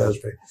এখানে চলে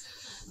আসবে।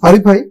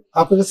 আরিফ ভাই,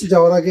 আপনার কাছে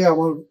যাওয়ার আগে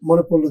আমার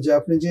মনে পড়লো যে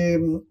আপনি যে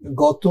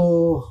গত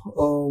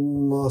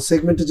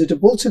সেগমেন্টে যেটা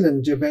বলছিলেন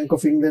যে ব্যাংক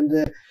অফ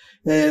ইংল্যান্ডে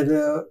এর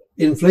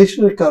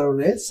ইনফ্লেশনের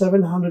কারণে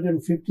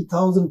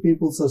 750,000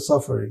 পিপলস আর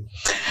সাফারিং।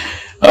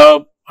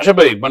 আশা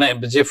ভাই, মানে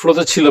যে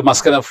ফ্লোতে ছিল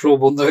মাঝখানে ফ্লো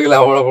বন্ধ হয়ে গেলে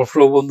আবার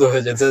ফ্লো বন্ধ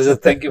হয়ে যাচ্ছে।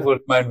 Thank you for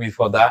remind me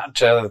for that,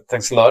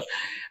 thanks a লট।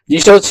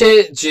 জিনিসটা হচ্ছে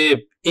যে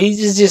এই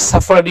যে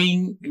সাফারিং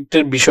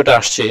এর বিষয়টা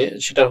আসছে,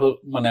 সেটা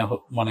মানে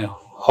মানে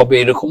হবে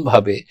এরকম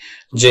ভাবে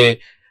যে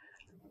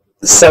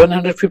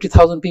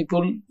 750,000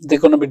 people they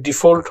gonna be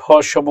default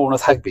হওয়ার সম্ভাবনা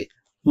থাকবে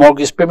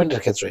মর্গেজ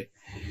পেমেন্টের ক্ষেত্রে।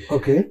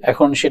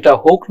 এখন সেটা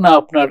হোক না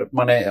আপনার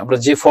মানে আমরা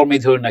যে ফর্মে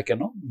ধরি না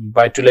কেন,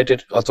 বাই টু লেট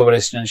অথবা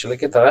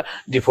রেসিডেন্সিয়ালকে তারা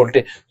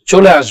ডিফল্টে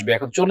চলে আসবে।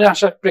 এখন চলে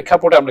আসার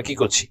প্রেক্ষাপটে আমরা কি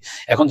করছি,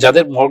 এখন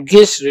যাদের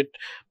মর্গেজ রেট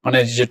মানে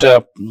যেটা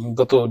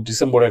গত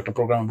ডিসেম্বরে একটা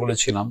প্রোগ্রামে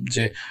বলেছিলাম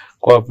যে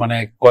মানে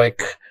কয়েক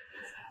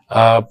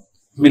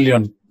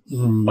মিলিয়ন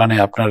মানে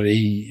আপনার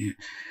এই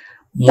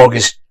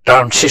মর্গেজ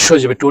টার্ম শেষ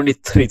হয়ে যাবে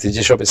 23-তে,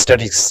 যেসব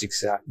স্ট্যাটিস্টিক্স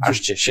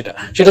আসছে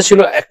সেটা ছিল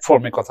এক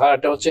ফর্মের কথা,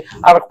 এটা হচ্ছে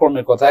আর এক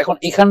ফর্মের কথা। এখন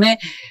এখানে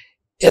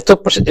এত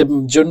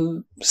জন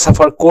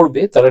সাফার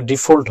করবে, তারা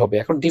ডিফল্ট হবে।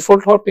 এখন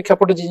ডিফল্ট হওয়ার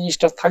প্রেক্ষাপটে যে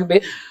জিনিসটা থাকবে,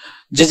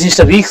 যে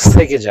জিনিসটা রিস্ক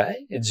থেকে যায়,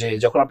 যে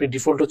যখন আপনি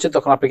ডিফল্ট হচ্ছে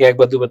তখন আপনাকে 1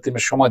 বার 2 বার 3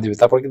 বার সময় দিবে,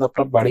 তারপর কিন্তু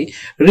আপনার বাড়ি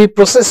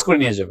রিপ্রসেস করে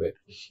নিয়ে যাবে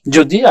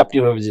যদি আপনি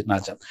ভাবে যে না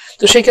যান।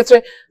 তো সেই ক্ষেত্রে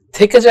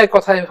থেকে যায়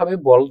কথা, এভাবে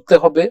বলতে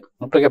হবে,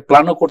 আপনাকে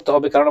প্ল্যানও করতে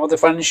হবে, কারণ আমাদের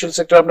ফাইন্যান্সিয়াল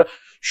সেক্টর আমরা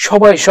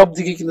সবাই সব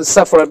দিকে কিন্তু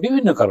সাফার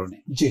বিভিন্ন কারণে।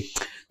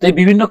 তো এই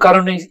বিভিন্ন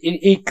কারণে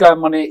এই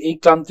মানে এই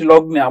ক্লান্তি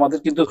লগ্নে আমাদের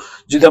কিন্তু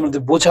যদি আমাদের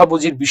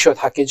বোঝাবুঝির বিষয়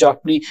থাকে যে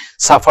আপনি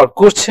সাফার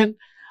করছেন,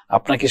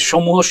 আপনাকে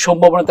সমূহ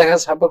সম্ভাবনা দেখা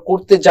সাফার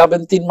করতে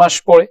যাবেন 3 মাস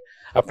পরে,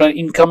 আপনার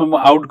ইনকাম এবং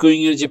আউটগোয়িং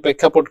এর যে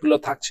প্রেক্ষাপট গুলো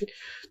থাকছে,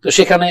 তো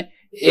সেখানে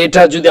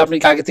এটা যদি আপনি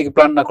আগে থেকে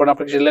প্ল্যান না করেন,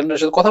 আপনাকে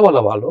ল্যান্ডারের সাথে কথা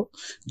বলা ভালো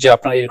যে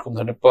আপনার এরকম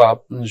ধরনের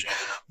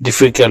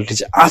ডিফিকাল্টিজ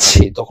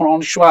আছে। তখন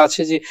অনেক সময়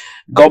আছে যে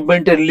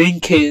গভর্নমেন্টের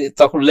লিঙ্কে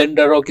তখন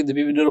ল্যান্ডাররাও কিন্তু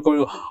বিভিন্ন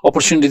রকমের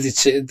অপরচুনিটি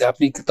দিচ্ছে,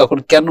 আপনি তখন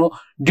কেন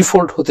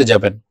ডিফল্ট হতে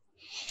যাবেন,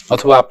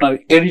 অথবা আপনার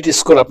ক্রেডিট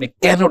স্কোর আপনি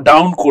কেন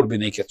ডাউন করবেন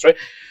এই ক্ষেত্রে।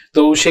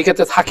 তো সেই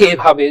ক্ষেত্রে থাকে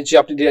এভাবে যে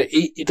আপনি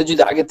এটা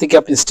যদি আগে থেকে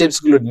আপনি স্টেপস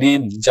গুলো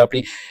নেন, যে আপনি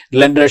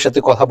ল্যান্ডারের সাথে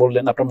কথা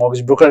বললেন, আপনার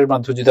মর্গেজ ব্রোকারের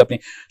মাধ্যমে যদি আপনি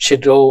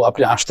সেটাও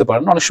আপনি আসতে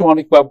পারেন। অনেক সময়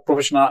অনেক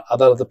প্রফেশনাল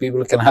আদালত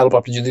পিপল ক্যান হেল্প,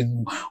 আপনি যদি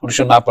অনেক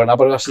সময় না পারেন,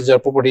 আবার আসলে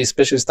যারা প্রপার্টি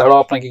স্পেশালিস্ট তারাও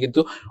আপনাকে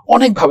কিন্তু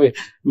অনেকভাবে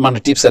মানে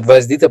টিপস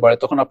অ্যাডভাইস দিতে পারে।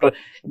 তখন আপনার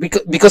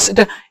বিকজ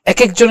এটা এক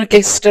একজনের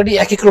কেস স্টাডি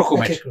এক এক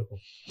রকমের,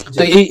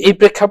 তো এই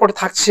প্রেক্ষাপটে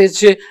থাকছে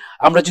যে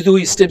আমরা যদি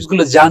ওই স্টেপস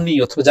গুলো জানি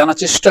অথবা জানার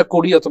চেষ্টা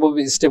করি অথবা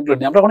স্টেপ গুলো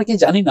নিই, আমরা অনেকেই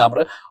জানি না,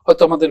 আমরা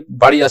হয়তো আমাদের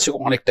বাড়ি আছে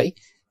অনেকটাই,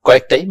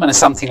 কয়েকটাই মানে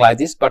সামথিং লাইক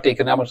দিস, বাট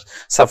এখানে আমার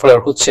সাফার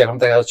হচ্ছে। এখন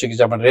দেখা যাচ্ছে কি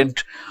যে আমার রেন্ট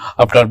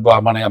আপনার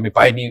মানে আমি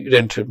পাইনি,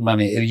 রেন্ট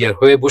মানে এরিয়ার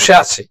হয়ে বসে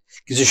আছে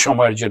কিছু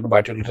সময়ের জন্য,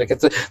 বায়োটিউলিটার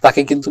ক্ষেত্রে তাকে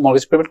কিন্তু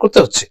মর্গেজ পেমেন্ট করতে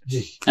হচ্ছে।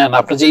 হ্যাঁ,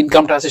 আপনার যে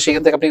ইনকামটা আছে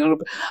সেখান থেকে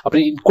আপনি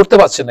করতে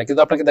পারছেন না,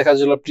 কিন্তু আপনাকে দেখা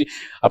যাচ্ছে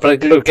আপনার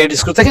ক্রেডিট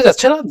স্কোর থেকে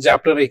যাচ্ছে না যে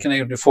আপনার এখানে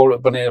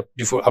মানে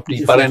আপনি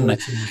পারেন না।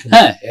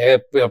 হ্যাঁ,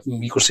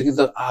 ই করছে,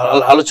 কিন্তু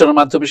আলোচনার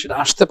মাধ্যমে সেটা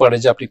আসতে পারে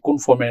যে আপনি কোন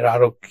ফর্মে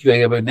আরো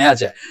কিভাবে নেওয়া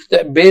যায়।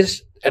 বেস্ট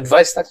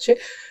অ্যাডভাইস থাকছে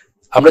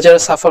আমরা যারা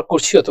সাফার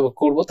করছি অথবা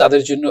করব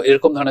তাদের জন্য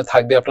এরকম ধরনের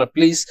থাকবে। আপনার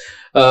প্লিজ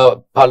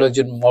ভালো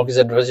একজন মর্গেজ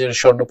অ্যাডভাইজার,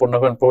 স্বর্ণপন্ন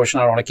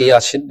প্রফেশনাল অনেকেই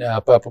আছেন,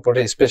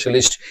 প্রপার্টি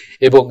স্পেশালিস্ট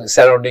এবং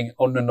সারাউন্ডিং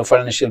অন্যান্য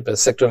ফাইন্যান্সিয়াল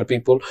সেক্টরের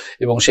পিপল,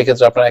 এবং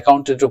সেক্ষেত্রে আপনার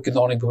অ্যাকাউন্টেন্টও কিন্তু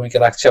অনেক ভূমিকা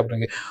রাখছে,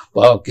 আপনাকে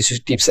কিছু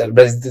টিপস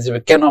অ্যাডভাইস দিতে যাবে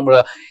কেন আমরা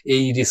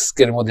এই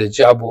রিস্কের মধ্যে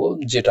যাব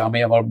যেটা আমি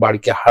আমার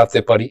বাড়িকে হারাতে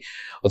পারি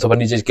অথবা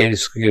নিজের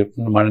ক্যারিয়ারকে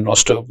মানে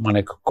নষ্ট মানে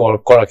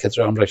করার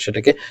ক্ষেত্রে আমরা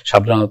সেটাকে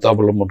সাবধানতা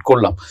অবলম্বন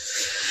করলাম।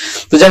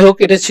 তো যাই হোক,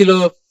 এটা ছিল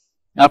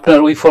আপনার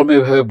ওই ফর্মে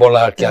ভাবে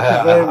বলা আর কি।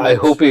 I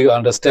hope you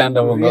understand.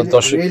 এবং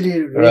দর্শক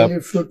really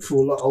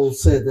fruitful, I will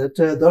say that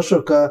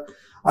দর্শক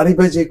আরিফ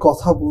ভাই যে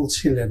কথা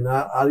বলছিলেন,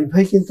 আরিফ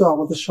ভাই কিন্তু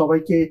আমাদের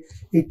সবাইকে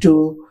একটু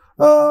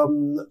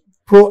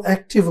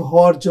প্রোঅ্যাক্টিভ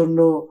হওয়ার জন্য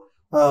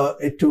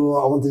একটু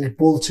আমাদের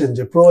বলছেন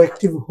যে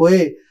প্রোঅ্যাক্টিভ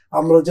হয়ে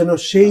আমরা যেন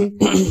সেই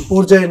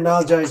পর্যায়ে না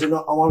যাই যেন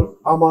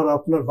আমার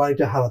আপনার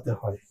বাড়িটা হারাতে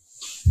হয়।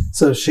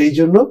 সো সেই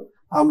জন্য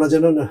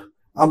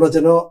আমরা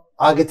যেন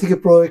আগে থেকে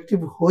প্রোঅ্যাক্টিভ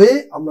হয়ে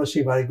আমরা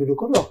সেই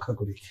বাড়িগুলোকে রক্ষা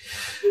করি।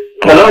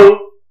 হ্যালো,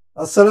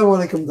 আসসালামু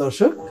আলাইকুম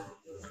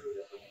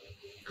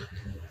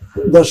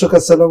দর্শক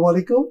আসসালামু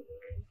আলাইকুম।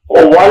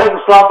 वालेकुम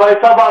सलाम भाई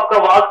साहब, आपका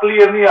आवाज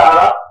क्लियर नहीं आ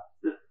रहा,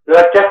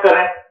 जरा चेक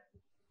करें।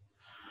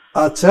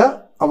 अच्छा,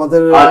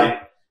 আমাদের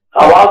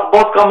आवाज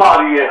बहुत कम आ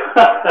रही है।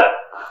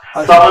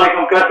 अस्सलाम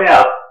वालेकुम, कैसे हैं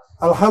आप?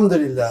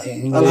 अल्हम्दुलिल्लाह।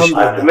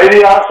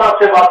 मेरी आरिफ साहब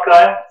से बात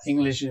कराएं।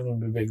 इंग्लिश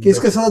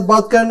किसके साथ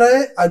बात करना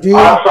है?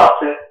 आरिफ साहब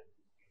से।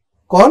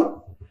 कौन?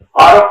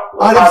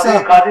 आरिफ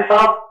साहब, काजी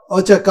साहब।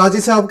 अच्छा,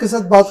 काजी साहब के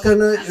साथ बात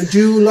करना है। Do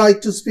you like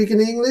to speak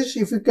in English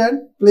if you can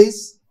please?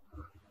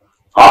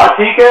 हाँ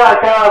ठीक है।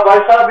 अच्छा भाई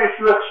साहब, if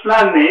you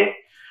explain me,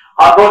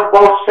 I got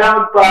about 7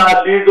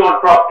 leasehold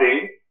property.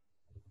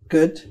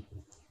 Good.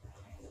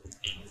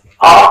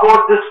 I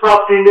bought this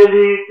property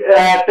nearly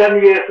 10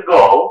 years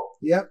ago.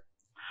 Yeah.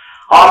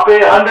 I pay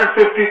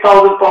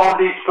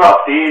 £150,000 each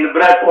property in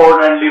Bradford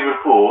and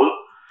Liverpool,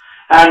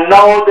 and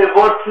now the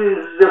worth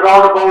is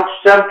around about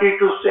 £70,000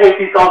 to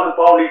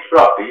 £80,000 each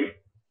property.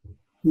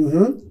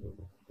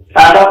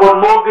 And I got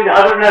mortgage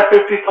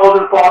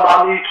 £150,000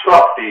 on each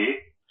property.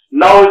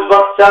 Now it's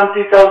worth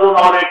 £70,000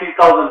 or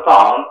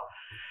 £80,000.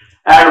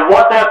 And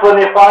what happens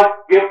if I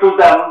give to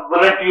them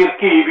volunteer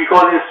key,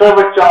 because it's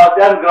service charge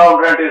and ground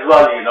rent as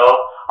well, you know.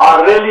 I'm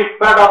really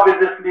fed up with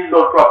this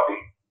leasehold property.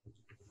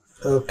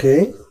 Okay.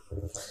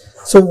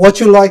 So what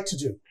you like to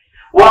do?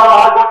 Well,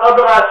 I got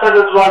other assets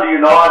as well, you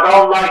know. I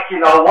don't like, you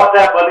know, what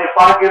happens if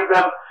I give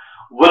them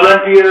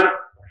volunteer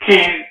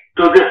key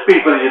to these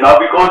people, you know,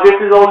 because if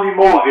it's only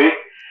mortgage,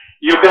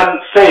 you can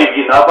save,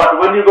 you know, but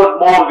when you got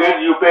mortgage,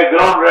 you pay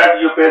ground rent,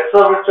 you pay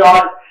service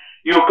charge,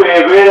 you pay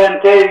wear and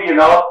tear, you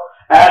know,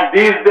 and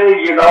these days,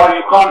 you know,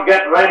 you can't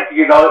get rent,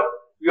 you know,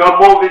 your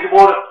mortgage is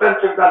more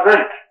expensive than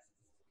rent.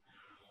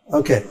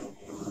 Okay.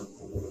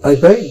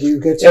 Okay, do you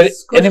get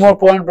any more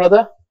point,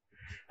 brother?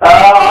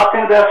 I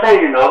think that's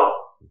it, you know.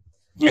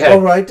 Okay.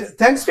 All right.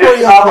 Thanks for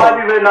your call. By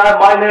the way,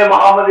 my name is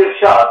Muhammad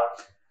Irshad.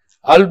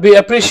 I'll be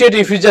appreciate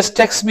if you just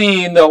text me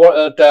in the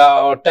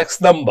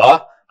text number.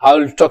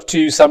 I'll talk to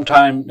you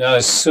sometime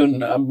soon.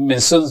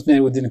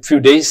 Soon within a few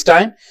days'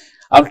 time.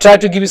 I'll try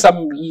to give you some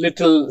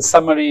little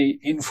summary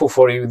info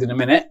for you within a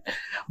minute.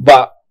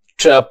 But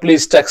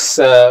please text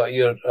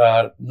your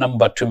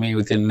number to me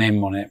with your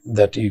name on it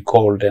that you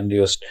called and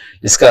you're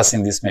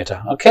discussing this matter.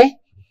 Okay?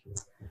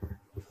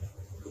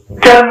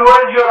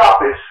 Where's your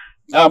office?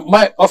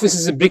 My office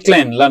is in Brick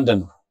Lane, London.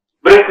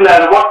 Brick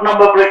Lane. What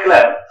number Brick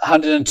Lane?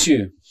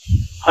 102.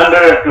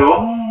 102.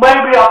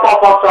 Maybe I'll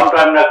pop up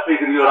sometime next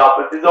week in your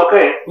office. Is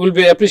okay? We'll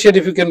be appreciate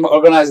if you can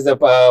organize the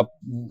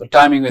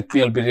timing with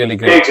me. It'll be really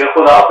great. Okay,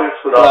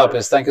 Khuda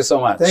Hafiz. Thank you so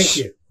much. Thank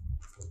you.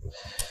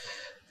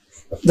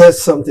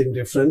 That's something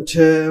different.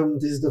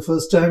 This is the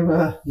first time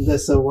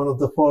there's one of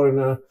the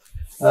foreigner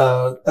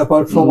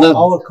apart from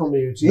our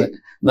community.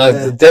 No,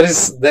 there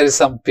is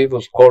some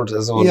people called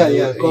as well.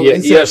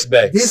 Years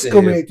back. This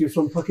community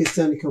from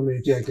Pakistani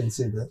community, I can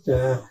say that.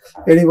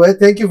 Anyway,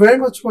 thank you very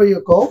much for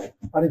your call.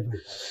 Arif,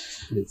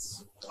 please.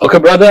 Okay,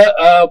 brother.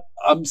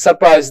 I'm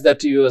surprised that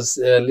you was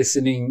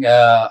listening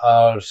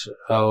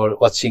or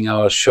watching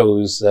our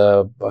shows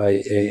by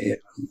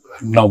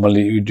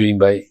normally you're doing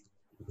by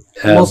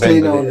mostly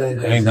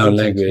in our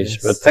language.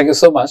 Yes. But thank you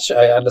so much.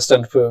 I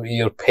understand for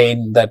your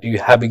pain that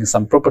you're having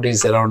some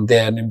properties around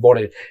there and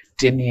imported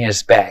 10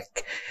 years back,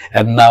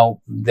 and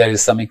now there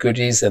is some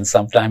equities and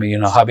sometime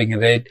having a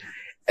rate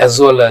as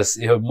well as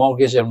your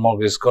mortgage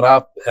gone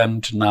up,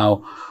 and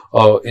now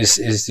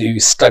is you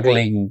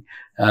struggling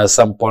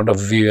some point of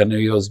view. And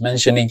he was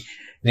mentioning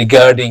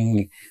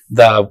regarding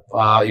the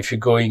if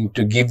you're going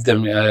to give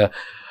them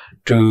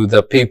to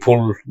the people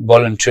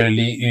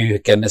voluntarily, you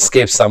can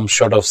escape some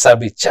sort of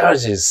service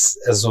charges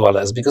as well,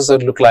 as because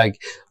it look like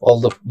all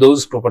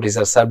those properties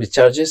are service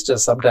charges.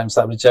 Sometimes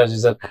service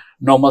charges are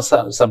normal,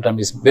 sometimes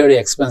it's very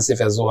expensive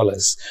as well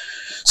as.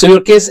 So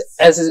your case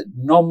as a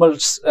normal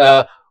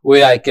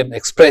way I can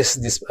express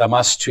this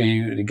much to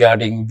you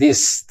regarding this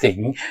thing.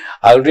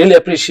 I would really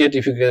appreciate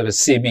if you could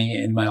see me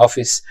in my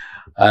office,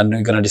 and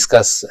we're going to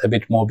discuss a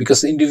bit more,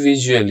 because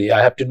individually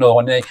I have to know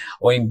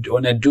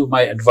when I do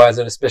my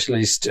advisor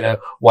specialist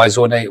wise,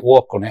 when I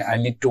work on it, I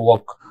need to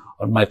work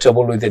on my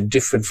table with a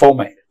different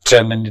format,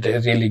 and I need a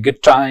really good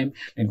time,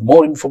 need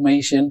more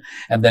information,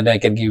 and then I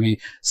can give you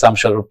some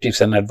sort of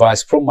tips and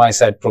advice from my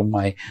side, from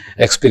my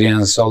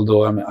experience,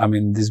 although I'm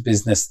in this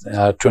business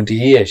 20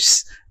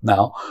 years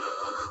now.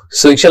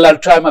 So inshallah, I'll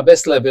try my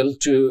best level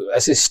to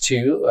assist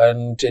you,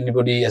 and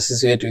anybody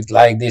associated with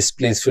like this,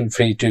 please feel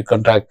free to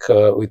contact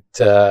with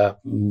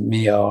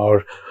me,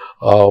 or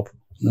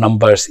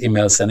numbers,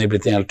 emails and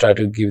everything. I'll try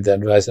to give the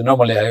advice. And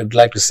normally I would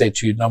like to say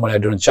to you, normally I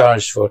don't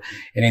charge for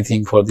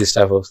anything for this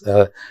type of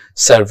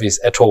service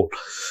at all.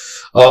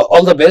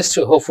 All the best.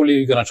 Hopefully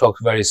we're going to talk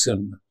very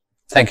soon.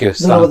 Thank you.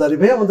 ধন্যবাদ আরিফ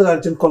ভাই। আমাদের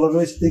আরেকজন কলার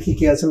রয়েছে, দেখি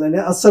কে আছেন লাইনে।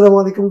 আসসালামু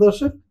আলাইকুম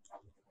দর্শক।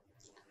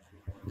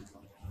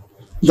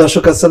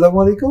 আসসালামু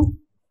আলাইকুম।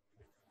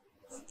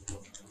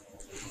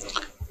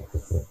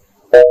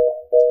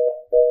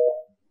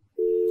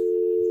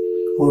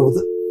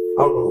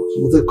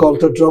 আমাদের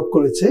কলটা ড্রপ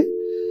করেছে।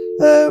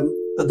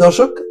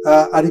 দর্শক,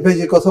 আরিফ ভাই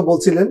যে কথা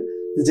বলছিলেন,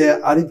 যে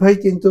আরিফ ভাই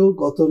কিন্তু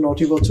গত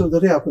 9টি বছর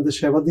ধরে আপনাদের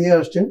সেবা দিয়ে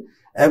আসছেন,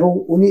 এবং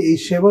উনি এই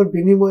সেবার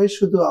বিনিময়ে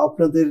শুধু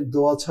আপনাদের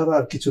দোয়া ছাড়া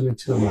আর কিছু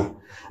নিচ্ছেন না,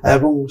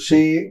 এবং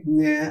সেই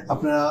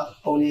আপনারা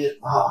উনি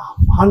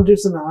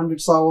hundreds and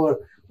hundreds hour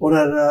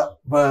owner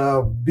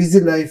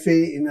busy লাইফে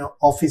ইন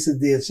অফিসে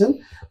দিয়েছেন,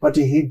 but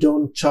he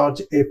don't charge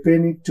A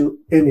Penney two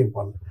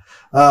anyone.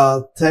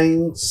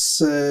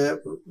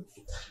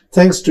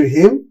 Thanks to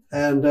him,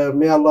 and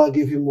may Allah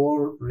give him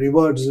more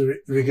rewards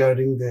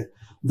regarding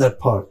that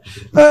part.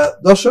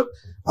 দর্শক,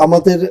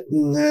 আমাদের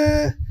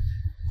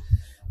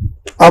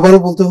আবারও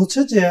বলতে হচ্ছে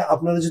যে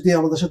আপনারা যদি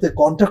আমাদের সাথে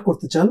কন্ট্যাক্ট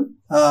করতে চান,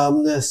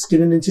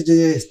 স্ক্রিনের নিচে যে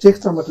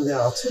টেক্সট নাম্বারটা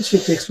দেওয়া আছে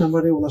সেই টেক্সট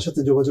নাম্বারে ওনার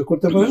সাথে যোগাযোগ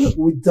করতে পারেন।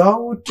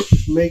 Without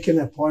make an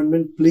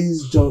appointment, please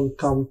don't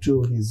come to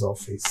his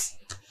office.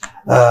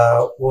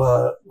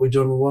 We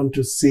don't want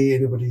to see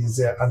anybody's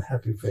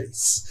unhappy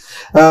face.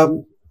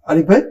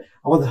 Arif ভাই,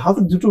 আমাদের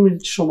হাতে 2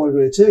 মিনিট সময়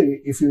রয়েছে।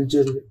 If you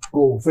just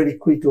go very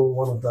quick on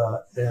one of the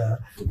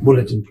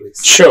bulletin, please.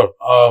 Sure.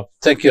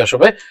 Thank you, Ashraf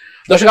ভাই।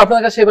 দর্শক,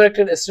 আপনার কাছে এবার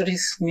একটা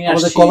স্ট্যাটিস্টিক্স নিয়ে আসছি।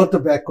 আমাদের কলারটা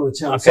ব্যাক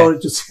করেছে। I'm sorry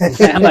to say.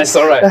 That's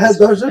all right.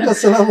 দর্শক,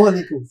 আসসালামু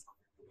আলাইকুম।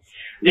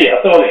 জি,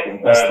 আসসালামু আলাইকুম।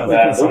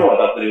 ধন্যবাদ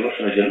আপনাদের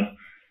অনুষ্ঠানের জন্য।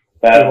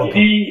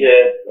 যদি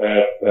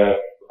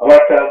আমার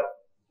একটা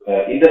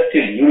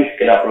ইন্ডাস্ট্রিয়াল ইউনিট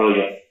কেনা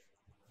প্রয়োজন,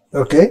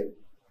 ওকে,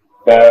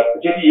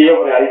 যদি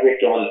এভাবে আরিফ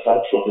একটু আমাদের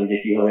সাজেস্ট করতেন যে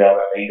কিভাবে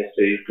আমরা একটা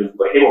ইন্ডাস্ট্রিয়াল ইউনিট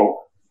করবো, এবং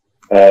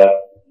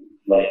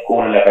মানে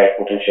কোন এলাকায়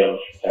পোটেনশিয়াল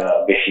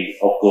বেশি।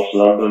 Of course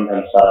London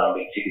and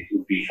surrounding সিটিজ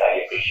would be highly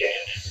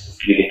appreciated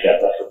যদি একটু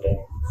অ্যাডভাইস করতেন।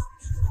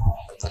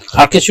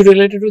 আর কিছু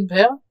রিলেটেড উইথ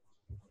ভাইয়া?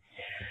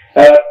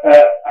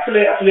 আসলে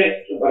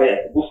মানে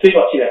বুঝতেই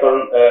পারছি না, কারণ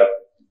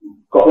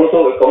কখনো তো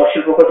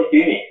কমার্শিয়াল প্রপার্টি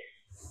কিনি,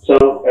 সো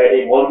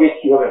এই মর্গেজ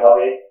কিভাবে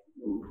হবে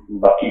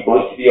বা কি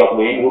পরিস্থিতি,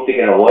 অথবা এই মুহূর্তে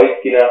কেনা ওয়াইজ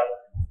কিনা,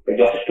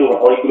 যথেষ্ট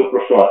অনেকগুলো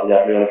প্রশ্ন আছে যা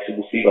আপনি অনেক কিছু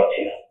বুঝতেই পারছি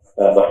না,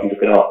 বা কিন্তু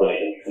কেনা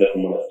প্রয়োজন এরকম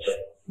মনে হচ্ছে।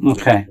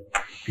 Okay.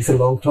 It's a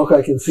long talk,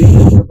 I can see,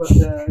 but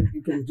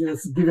you can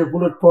just give a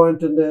bullet point,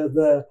 and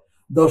the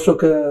দর্শক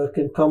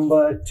can come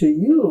back to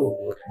you.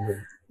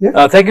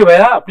 Yeah. Thank you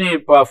ভাইয়া, আপনি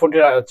ফোনটি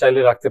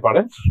চাইলে রাখতে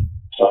পারেন।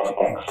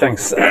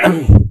 Thanks.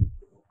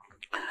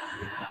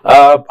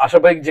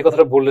 আশরাফ ভাই যে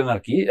কথাটা বললেন আর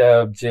কি,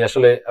 যে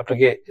আসলে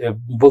আপনাকে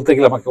বলতে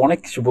গেলে আমাকে অনেক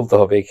কিছু বলতে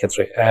হবে এই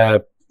ক্ষেত্রে,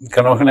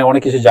 কারণ ওখানে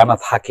অনেক কিছু জানা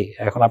থাকে।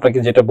 এখন আপনাকে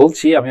যেটা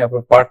বলছি আমি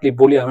আপনার পার্টলি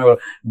বলি, আমি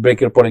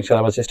ব্রেকের পর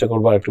ইনশাআল্লাহ আবার চেষ্টা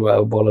করবো একটু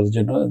বলার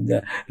জন্য,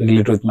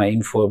 রিলেটেড উইথ মাই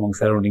ইনফো এবং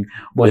সারাউন্ডিং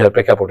বোঝার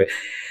প্রেক্ষাপটে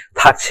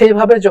থাকছে।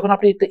 এভাবে যখন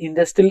আপনি একটা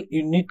ইন্ডাস্ট্রিয়াল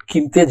ইউনিট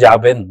কিনতে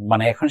যাবেন,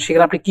 মানে এখন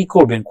সেখানে আপনি কি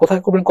করবেন,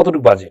 কোথায় করবেন,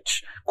 কতটুকু বাজেট,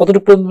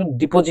 কতটুকু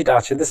ডিপোজিট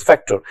আছে, দিস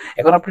ফ্যাক্টর।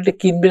 এখন আপনি এটা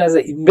কিনবেন অ্যাজ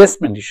এ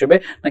ইনভেস্টমেন্ট হিসেবে,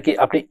 নাকি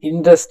আপনি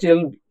ইন্ডাস্ট্রিয়াল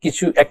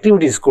কিছু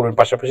অ্যাক্টিভিটিস করবেন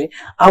পাশাপাশি,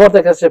 আবার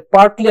দেখা যাচ্ছে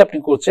পার্টলি আপনি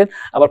করছেন,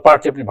 আবার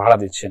পার্টলি আপনি ভাড়া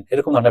দিচ্ছেন,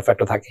 এরকম ধরনের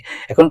ফ্যাক্টর থাকে।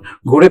 এখন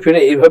ঘুরে ফিরে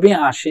এইভাবেই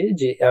আসে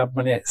যে,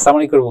 মানে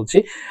সামারি করে বলছি,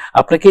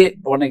 আপনাকে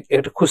অনেক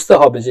একটা খুঁজতে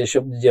হবে যে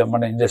এসব যে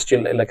মানে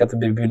ইন্ডাস্ট্রিয়াল এলাকাতে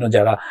বিভিন্ন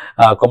যারা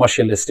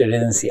কমার্শিয়াল এস্টেট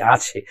এজেন্সি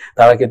আছে,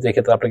 তারা কিন্তু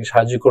এক্ষেত্রে আপনাকে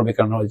সাহায্য করবে।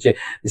 কারণ হচ্ছে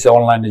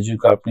অনলাইনে যুগ,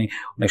 আপনি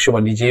অনেক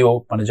সময় নিজেও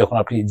মানে যখন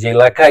আপনি যে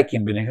এলাকায়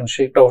কিনবেন, এখন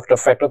সেটা একটা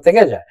ফ্যাক্টর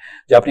থেকে যায়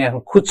যে আপনি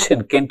এখন খুঁজছেন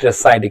কেন্টের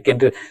সাইডে,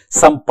 কেন্টের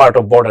সাম পার্ট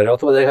অফ বর্ডারে,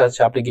 অথবা দেখা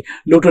যাচ্ছে আপনি কি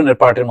লুটনের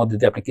পার্টের মধ্যে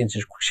দিয়ে আপনি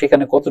কিনছেন,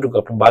 সেখানে কতটুকু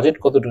আপনার বাজেট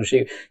কতটুকু,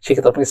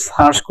 সেক্ষেত্রে আপনাকে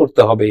সার্চ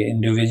করতে হবে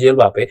ইন্ডিভিজুয়াল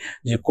ভাবে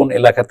যে কোন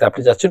এলাকাতে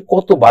আপনি যাচ্ছেন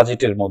কত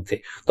বাজেটের মধ্যে,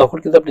 তখন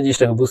কিন্তু আপনি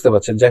জিনিসটাকে বুঝতে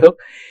পারছেন। যাই হোক,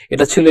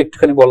 এটা ছিল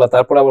একটুখানি বলা।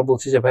 তারপর আবার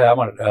বলছি যে ভাই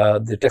আমার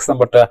ট্যাক্স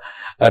নাম্বারটা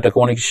একটা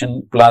কমিউনিকেশন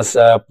প্লাস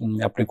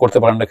আপনি করতে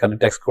পারেন, এখানে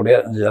ট্যাক্স করে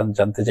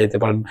জানতে চাইতে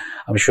পারেন।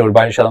 আমি শিওর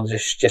বাইরে সাধারণত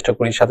চেষ্টা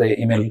করি, সাথে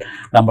ইমেল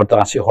নাম্বার তো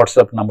আছে,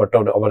 হোয়াটসঅ্যাপ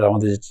নাম্বারটাও আবার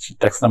আমাদের যে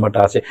ট্যাক্স নাম্বারটা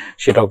আছে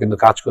সেটাও কিন্তু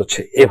কাজ করছে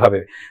এভাবে।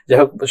 যাই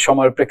হোক,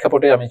 সময়ের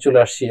প্রেক্ষাপটে আমি চলে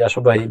আসছি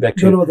আশরাফ ভাই।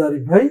 ধন্যবাদ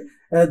আরিফ ভাই।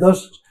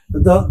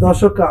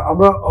 দর্শক,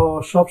 আমরা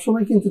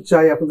সবসময় কিন্তু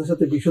চাই আপনাদের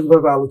সাথে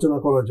বিশদভাবে আলোচনা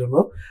করার জন্য,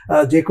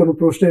 যে কোনো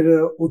প্রশ্নের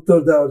উত্তর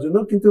দেওয়ার জন্য,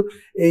 কিন্তু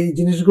এই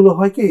জিনিসগুলো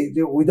হয় কি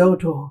যে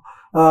without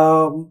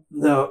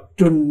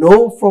to know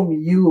from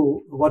you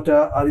what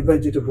Arif ভাই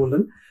যেটা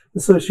বললেন,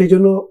 সো সেই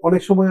জন্য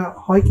অনেক সময়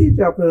হয় কি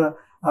যে আপনারা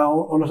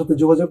ওনার সাথে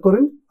যোগাযোগ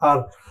করেন। আর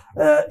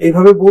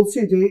এইভাবে বলছি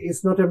যে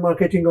it's not a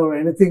marketing or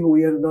anything, we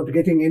are not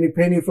getting any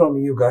Penney from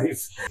you guys.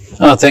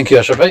 Thank you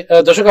Ashraf ভাই।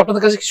 দর্শক,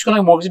 আপনাদের কাছে কিছুক্ষণ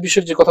আগে মর্গেজ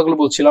বিষয়ক যে কথাগুলো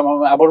বলছিলাম,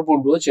 আমি আবার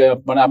বলবো যে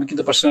মানে আমি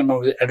কিন্তু পার্সোনাল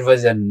মর্গেজ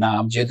অ্যাডভাইজার না,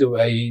 যেহেতু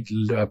এই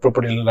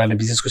প্রপার্টি লাইনে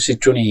বিজনেস করছি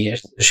 20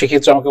 ইয়ার্স,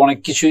 সেক্ষেত্রে আমাকে অনেক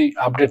কিছুই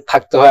আপডেট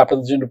থাকতে হয়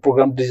আপনাদের জন্য।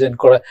 প্রোগ্রাম ডিজাইন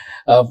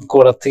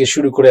করার থেকে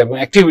শুরু করে এবং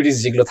অ্যাক্টিভিটিস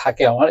যেগুলো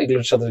থাকে আমার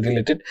এগুলোর সাথে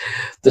রিলেটেড।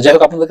 তো যাই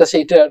হোক, আপনাদের কাছে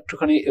এটা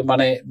একটুখানি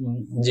মানে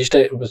জিনিসটা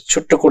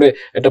ছোট্ট করে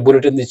একটা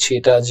বুলেটিন দিচ্ছি,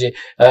 এটা যে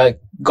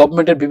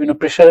গভর্নমেন্টের বিভিন্ন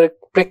প্রেশারের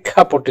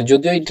প্রেক্ষাপটে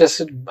যদিও ইন্টারেস্ট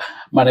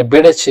মানে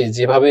বেড়েছে,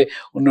 যেভাবে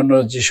অন্যান্য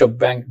যেসব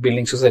ব্যাংক,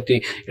 বিল্ডিং সোসাইটি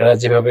এরা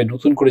যেভাবে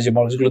নতুন করে যে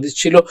মর্গেজগুলো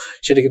দিচ্ছিল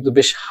সেটা কিন্তু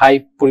বেশ হাই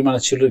পরিমাণে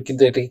ছিল,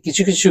 কিন্তু এটাকে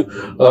কিছু কিছু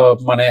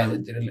মানে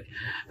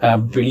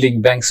বিল্ডিং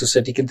ব্যাংক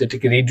সোসাইটি কিন্তু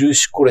এটাকে রিডিউস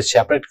করেছে।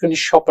 আপনারা একটুখানি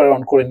শপ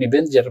অ্যারাউন্ড করে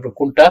নেবেন যে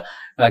কোনটা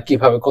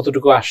কিভাবে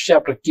কতটুকু আসছে,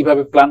 আপনারা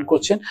কিভাবে প্ল্যান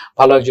করছেন,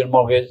 ভালো একজন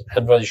মর্গেজ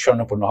অ্যাডভাইজার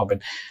স্বর্ণপূর্ণ হবেন।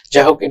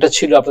 যাই হোক, এটা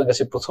ছিল আপনার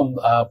কাছে প্রথম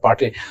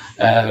পার্টে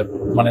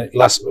মানে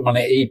লাস্ট মানে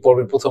এই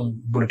পর্বের প্রথম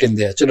বুলেটিন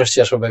দেয়া। চলে আসছি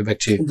আসলে ভাই, ব্যাক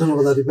টু ইউ।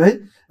 ধন্যবাদ আরিফ ভাই।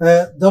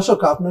 দর্শক,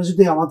 আপনারা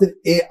যদি আমাদের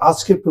এই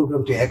আজকের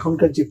প্রোগ্রামটি,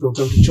 এখনকার যে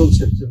প্রোগ্রামটি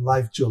চলছে,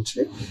 লাইভ চলছে,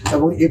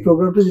 এবং এই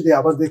প্রোগ্রামটা যদি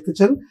আবার দেখতে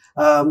চান,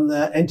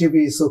 NTV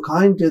is so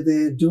kind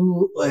they do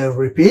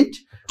repeat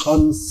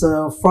on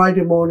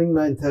Friday morning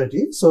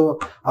 9:30, so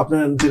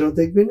আপনারা নিজেরাও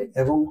দেখবেন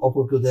এবং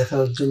অপরকে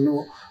দেখার জন্য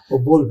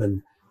বলবেন।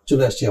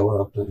 চলে আসছি আবার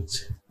আপনার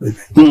কাছে।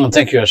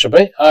 থ্যাংক ইউ আশরাফ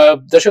ভাই।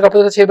 দর্শক,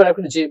 আপনাদের কাছে এবার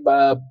আপনি যে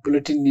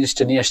বুলেটিন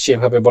নিউজটা নিয়ে আসছি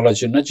এভাবে বলার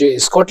জন্য যে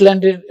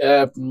স্কটল্যান্ডের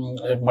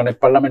মানে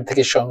পার্লামেন্ট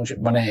থেকে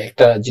মানে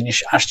একটা জিনিস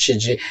আসছে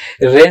যে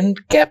রেন্ট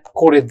ক্যাপ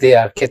করে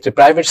দেওয়ার ক্ষেত্রে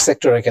প্রাইভেট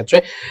সেক্টরের ক্ষেত্রে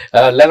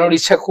ল্যান্ডলর্ড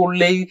ইচ্ছা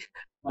করলেই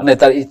মানে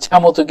তার ইচ্ছা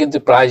মতো কিন্তু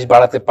প্রাইস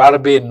বাড়াতে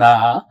পারবে না,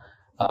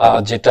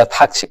 যেটা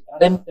থাকছে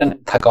কারেন্ট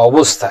থাকা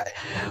অবস্থায়।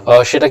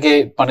 সেটাকে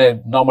মানে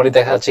নর্মালি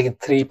দেখা যাচ্ছে কি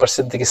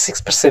 3% থেকে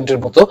 6%-এর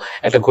মতো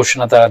একটা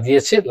ঘোষণা তারা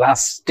দিয়েছে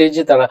লাস্ট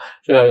স্টেজে। তারা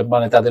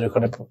মানে তাদের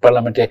ওখানে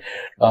পার্লামেন্টে,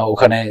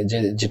 ওখানে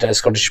যেটা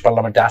স্কটিশ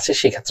পার্লামেন্টে আছে,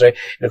 সেক্ষেত্রে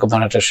এরকম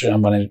ধরনের একটা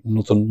মানে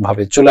নতুন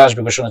ভাবে চলে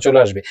আসবে, ঘোষণা চলে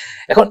আসবে।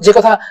 এখন যে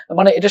কথা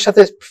মানে এটার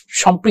সাথে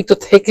সম্পৃক্ত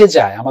থেকে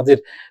যায় আমাদের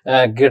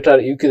গ্রেটার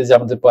ইউকে, যে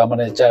আমাদের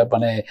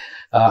মানে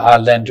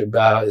আয়ারল্যান্ড,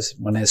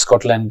 মানে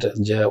স্কটল্যান্ড,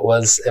 যে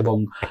ওয়েলস এবং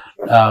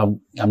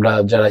আমরা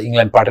যারা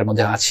ইংল্যান্ড পার্টের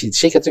মধ্যে আছি,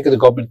 সেই ক্ষেত্রে কিন্তু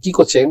গভর্নমেন্ট কি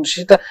করছে এবং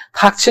সেটা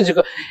থাকছে যে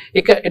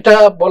এটা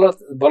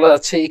বলা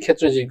যাচ্ছে এই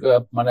ক্ষেত্রে যে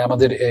মানে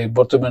আমাদের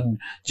বর্তমান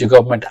যে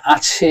গভর্নমেন্ট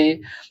আছে,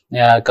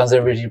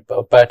 কনজারভেটিভ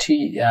পার্টি,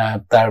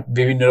 তার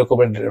বিভিন্ন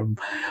রকমের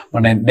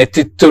মানে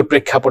নেতৃত্বের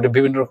প্রেক্ষাপটে,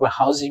 বিভিন্ন রকমের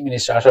হাউজিং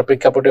মিনিস্টার আসার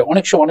প্রেক্ষাপটে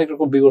অনেক সময় অনেক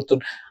রকম বিবর্তন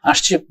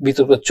আসছে,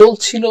 বিতর্ক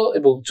চলছিল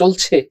এবং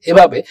চলছে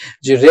এভাবে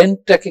যে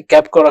রেন্টটাকে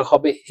ক্যাপ করা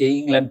হবে এই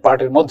ইংল্যান্ড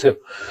পার্টের মধ্যেও।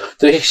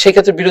 তো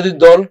সেক্ষেত্রে বিরোধী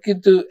দল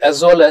কিন্তু অ্যাজ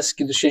ওয়েল অ্যাজ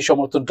কিন্তু সেই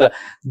সমর্থনটা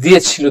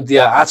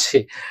দেওয়া আছে।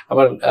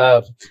 আবার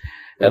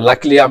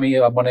লাকলি আমি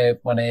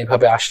মানে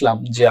এইভাবে আসলাম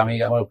যে আমি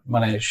আমার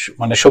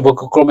মানে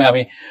সৌভাগ্যক্রমে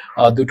আমি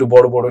দুটো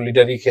বড় বড়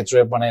লিডারের ক্ষেত্রে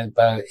মানে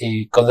এই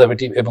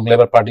কনজারভেটিভ এবং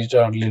লেবার পার্টির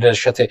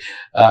লিডারের সাথে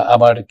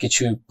আমার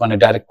কিছু মানে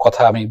ডাইরেক্ট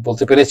কথা আমি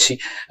বলতে পেরেছি,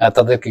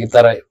 তাদেরকে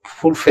তারা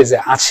ফুল ফেজে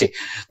আছে।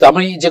 তো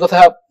আমি যে কথা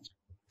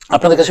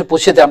আপনাদের কাছে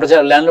পৌঁছে দেয়, আমরা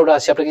যারা ল্যান্ডলর্ড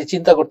আছি আপনাকে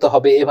চিন্তা করতে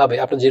হবে এভাবে,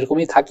 আপনার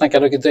যেরকমই থাক না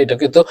কেন কিন্তু এটা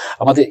কিন্তু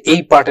আমাদের এই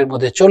পার্টের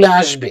মধ্যে চলে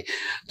আসবে।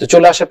 তো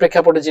চলে আসার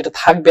প্রেক্ষাপটে যেটা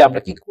থাকবে, আমরা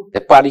কি করতে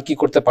পারি কি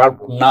করতে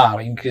পারবো না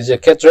ইনক্রিজের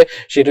ক্ষেত্রে,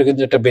 সেটা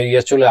কিন্তু একটা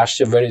বেরিয়ে চলে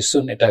আসছে ভেরি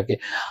সুন, এটাকে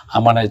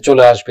মানে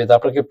চলে আসবে। তো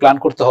আপনাকে প্ল্যান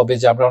করতে হবে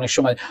যে আমরা অনেক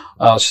সময়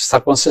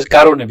সার্কমস্টেন্সের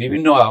কারণে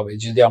বিভিন্নভাবে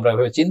যদি আমরা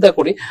এভাবে চিন্তা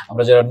করি,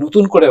 আমরা যারা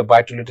নতুন করে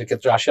বাই টু লেটের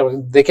ক্ষেত্রে আসি, আমরা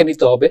কিন্তু দেখে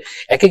নিতে হবে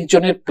এক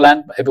একজনের প্ল্যান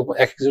এবং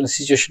এক একজনের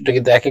সিচুয়েশনটা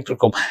কিন্তু এক এক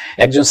রকম।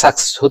 একজন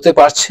সাকসেস হতে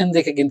পারছেন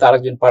দেখে কিন্তু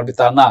আরেকজন পারবে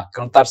তা না,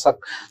 কারণ তার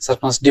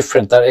সার্কমস্টেন্স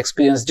ডিফারেন্ট, তার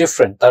এক্সপিরিয়েন্স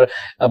ডিফারেন্ট, তার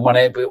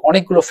মানে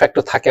অনেকগুলো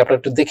ফ্যাক্টর থাকে। আপনারা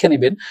একটু দেখে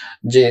নেবেন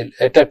যে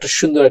এটা একটা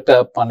সুন্দর একটা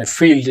মানে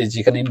ফিল্ড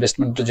যেখানে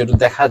ইনভেস্টমেন্টের জন্য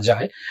দেখা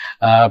যায়,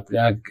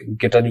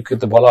 যেটা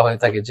কিন্তু বলা হয়ে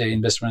থাকে যে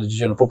ইনভেস্টমেন্টের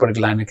জন্য প্রপার্টি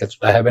লাইনের ক্ষেত্রে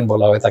হ্যাভেন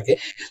বলা হয়ে থাকে।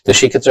 তো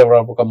সেই ক্ষেত্রে আমরা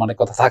মানে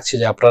কথা থাকছে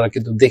যে আপনারা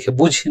কিন্তু দেখে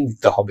বুঝিয়ে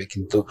নিতে হবে,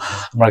 কিন্তু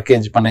আমাকে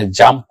মানে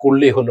জাম্প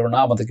করলেই হলো না,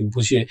 আমাদেরকে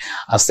বুঝিয়ে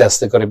আস্তে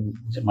আস্তে করে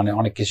মানে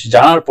অনেক কিছু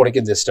জানার পরে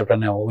কিন্তু স্টেপটা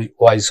নেওয়া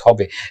ওয়াইজ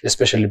হবে,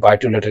 স্পেশালি বাই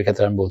টু লেটের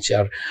ক্ষেত্রে আমি বলছি।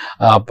 আর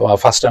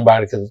ফার্স্ট টাইম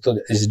বায়ারের ক্ষেত্রে তো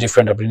ইজ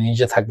ডিফারেন্ট, আপনি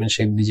নিজে থাকবেন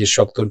সেই নিজের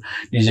শক্ত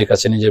নিজের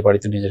কাছে, নিজের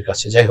বাড়িতে নিজের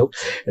কাছে। যাই হোক,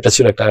 এটা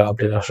ছিল একটা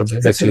আপডেট।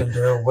 আসলে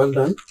ওয়েল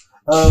ডান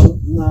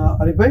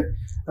আরিফ ভাই।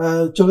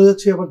 চলে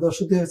যাচ্ছি আবার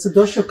দর্শকদের কাছে।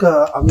 দর্শক,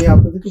 আমি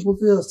আপনাদেরকে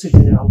বলতে যাচ্ছি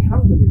যে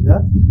আলহামদুলিল্লাহ,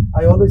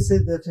 I always say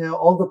that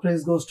all the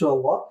praise goes to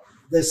Allah.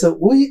 They say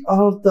we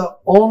are the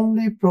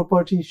only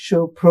property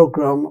show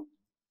program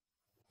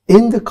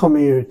in the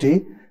community.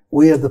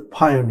 We are the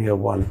pioneer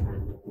one,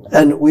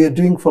 and we are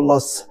doing for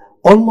last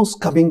almost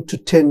coming to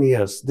 10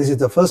 years. This is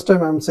the first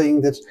time I'm saying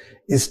that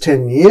it's 10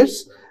 years,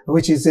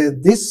 which is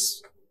this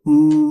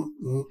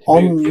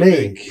on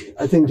May.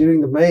 I think during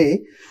the May,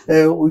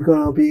 we're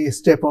going to be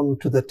step on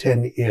to the 10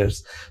 years.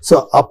 So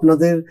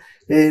আপনাদের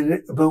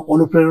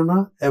অনুপ্রেরণা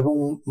এবং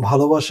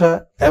ভালোবাসা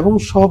এবং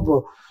সব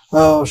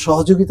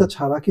সহযোগিতা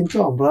ছাড়া কিন্তু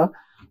আমরা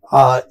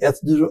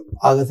এতদূর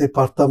আগাতে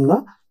পারতাম না।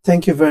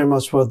 Thank you very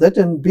much for that,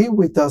 and be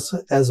with us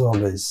as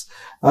always.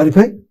 Arif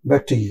bhai,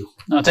 back to you.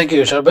 Thank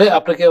you সার ভাই,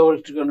 আপনাকে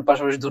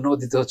পাশাপাশি ধন্যবাদ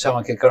দিতে হচ্ছে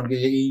আমাকে, কারণ কি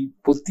এই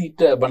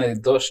প্রতিটা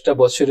 10টা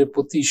বছরের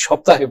প্রতি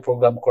সপ্তাহে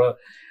প্রোগ্রাম করার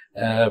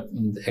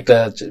একটা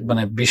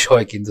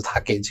বিষয় কিন্তু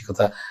থাকে, যে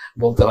কথা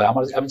বলতে হয়।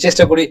 আমি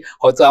চেষ্টা করি,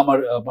 হয়তো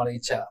আমার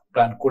ইচ্ছা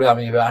প্ল্যান করে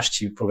আমি এভাবে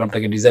আসছি,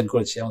 প্রোগ্রামটাকে ডিজাইন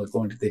করেছি, আমাদের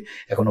কমিটিতে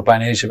এখনো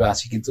পাইনিয়ার হিসেবে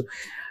আছি, কিন্তু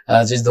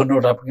যে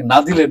ধন্যবাদ আপনাকে না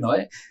দিলে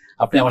নয়,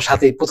 আপনি আমার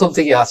সাথে প্রথম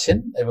থেকে আছেন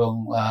এবং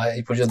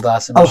এই পর্যন্ত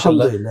আছেন।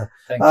 আলহামদুলিল্লাহ।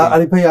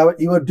 Arif bhai,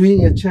 you are doing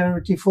a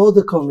charity for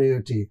the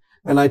community,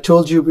 and I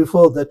told you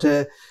before that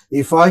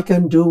if I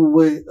can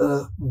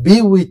be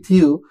with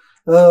you,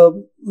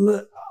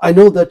 I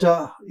know that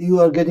you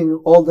are getting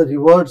all the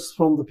rewards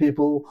from the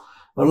people,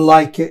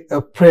 like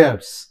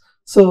prayers.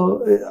 So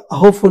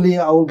hopefully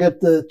I will get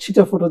the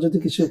cheetah photo যদি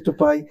কিছু একটু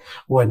পাই,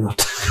 why not?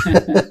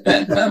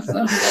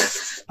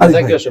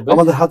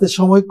 আমাদের হাতে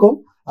সময় কম,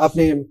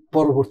 আপনি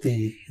পরবর্তী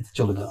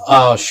চলে যান।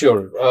 শিওর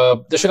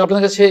দর্শক,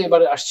 আপনাদের কাছে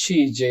এবার আসছি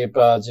যে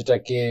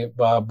যেটাকে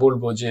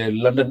বলবো যে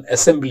লন্ডন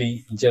অ্যাসেম্বলি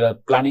যারা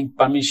প্ল্যানিং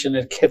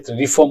পারমিশনের ক্ষেত্রে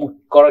রিফর্ম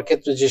করার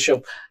ক্ষেত্রে যেসব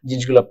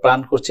জিনিসগুলো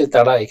প্ল্যান করছে,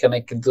 তারা এখানে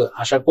কিন্তু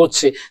আশা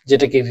করছে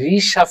যেটাকে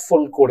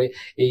রিশাফল করে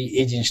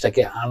এই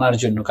জিনিসটাকে আনার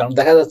জন্য। কারণ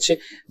দেখা যাচ্ছে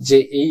যে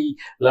এই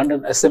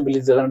লন্ডন অ্যাসেম্বলি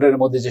লন্ডনের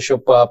মধ্যে যেসব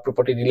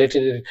প্রপার্টি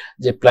রিলেটেড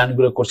যে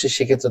প্ল্যানগুলো করছে,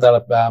 সেক্ষেত্রে তারা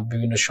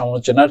বিভিন্ন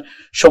সমালোচনার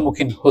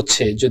সম্মুখীন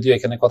হচ্ছে। যদিও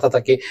এখানে কথা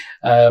থাকে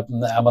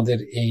আমাদের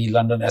এই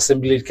লন্ডন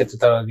অ্যাসেম্বলির ক্ষেত্রে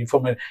তারা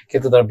রিফর্মের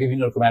ক্ষেত্রে তারা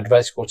বিভিন্ন রকম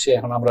অ্যাডভাইস করছে।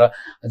 এখন আমরা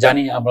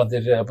জানি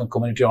আমাদের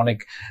কমিউনিটির অনেক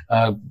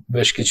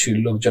বেশ কিছু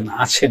লোকজন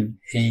আছেন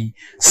এই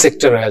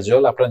সেক্টরে অ্যাজ ওয়েল।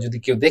 আপনারা যদি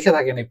কেউ দেখে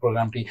থাকেন এই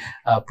প্রোগ্রামটি,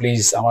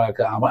 প্লিজ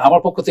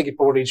আমার পক্ষ থেকে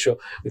প্রপার্টি শো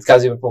উইথ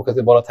কাজীর পক্ষ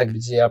থেকে বলা থাকবে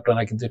যে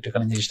আপনারা কিন্তু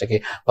একটুখানি জিনিসটাকে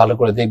ভালো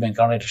করে দেখবেন,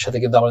 কারণ এটার সাথে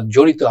কিন্তু আমরা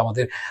জড়িত।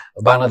 আমাদের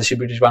বাংলাদেশি,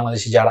 ব্রিটিশ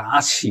বাংলাদেশি যারা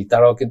আছি,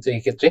 তারাও কিন্তু এই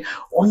ক্ষেত্রে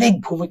অনেক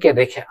ভূমিকা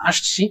রেখে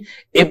আসছি,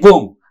 এবং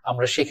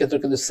আমরা সেক্ষেত্রে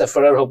কিন্তু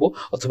সাফারার হব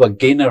অথবা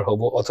গেইনার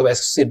হব অথবা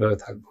অ্যাসোসিয়েট ভাবে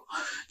থাকবো।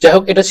 যাই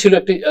হোক, এটা ছিল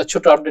একটি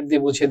ছোট আপডেট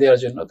দিয়ে বুঝিয়ে দেওয়ার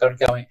জন্য, কারণ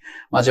কি আমি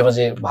মাঝে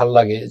মাঝে ভালো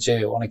লাগে যে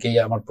অনেকেই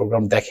আমার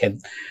প্রোগ্রাম দেখেন,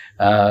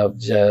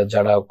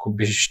 যারা খুব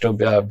বিশিষ্ট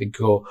বিজ্ঞ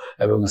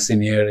এবং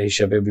সিনিয়র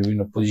হিসেবে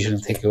বিভিন্ন পজিশন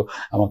থেকেও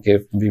আমাকে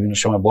বিভিন্ন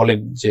সময় বলেন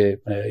যে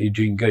ইউ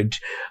ডুইং গুড,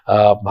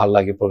 ভাল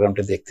লাগে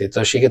প্রোগ্রামটা দেখতে। তো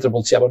সেক্ষেত্রে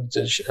বলছি, আবার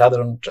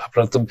সাধারণ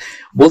আপনারা তো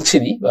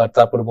বলছেনই,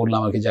 তারপরে বললাম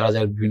আমাকে যারা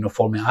যারা বিভিন্ন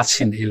ফর্মে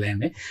আছেন এই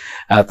লাইনে,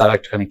 তারা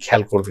একটুখানি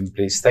খেয়াল করবেন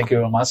please. Thank you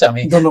very much.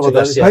 ধন্যবাদ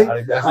ভাই।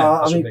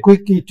 আমি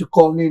কুইকলি একটু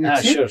কল নিয়ে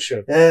নিচ্ছি।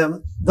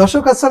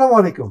 দর্শক আসসালামু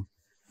আলাইকুম।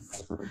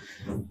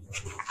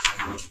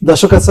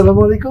 দর্শক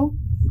আসসালামু আলাইকুম।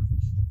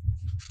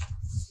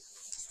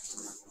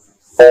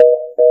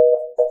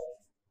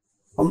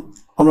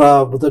 আমরা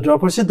বোধহয় ড্রপ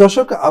করছি।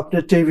 দর্শক,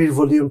 আপনার টিভির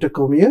ভলিউমটা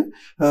কমিয়ে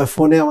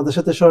ফোনে আমাদের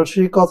সাথে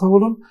সরাসরি কথা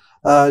বলুন।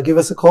 Give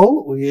us a call.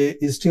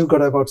 We still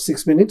got about 6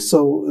 minutes, so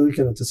we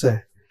can say.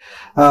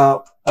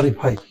 Arif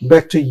bhai,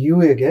 back to you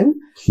again.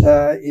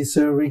 Is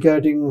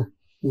regarding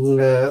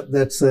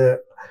that's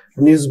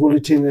news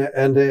bulletin,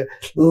 and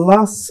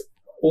last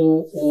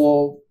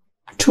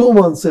 2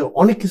 months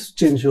অনেক কিছু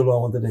চেঞ্জ হলো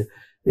আমাদের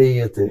এই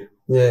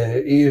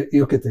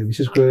ইউকেতে,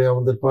 বিশেষ করে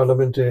আমাদের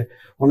পার্লামেন্টে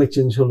অনেক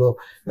চেঞ্জ হলো,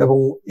 এবং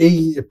এই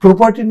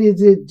প্রপার্টি নিয়ে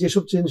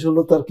যেসব চেঞ্জ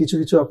হলো তার কিছু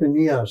কিছু আপনি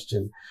নিয়ে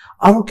আসছেন।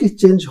 আরো কি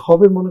চেঞ্জ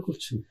হবে মনে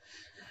করছেন?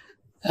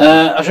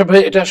 আশরাফ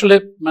ভাই, এটা আসলে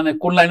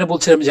কোন লাইনে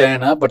বলছেন আমি জানি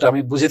না, বাট আমি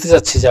বুঝতে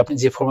চাচ্ছি যে আপনি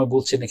যে ফর্মে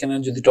বলছেন, এখানে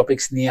যদি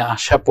টপিকস নিয়ে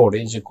আসা পড়ে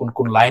যে কোন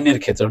কোন লাইনের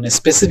ক্ষেত্রে,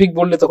 স্পেসিফিক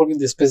বললে তখন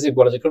কিন্তু স্পেসিফিক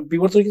বলা যায়, কারণ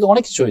বিবর্তন কিন্তু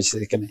অনেক কিছু হয়েছে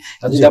এখানে।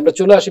 যদি আমরা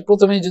চলে আসি,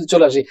 প্রথমেই যদি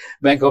চলে আসি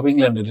ব্যাংক অফ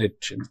ইংল্যান্ডের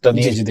রেটটা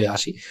নিয়ে যদি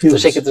আসি, তো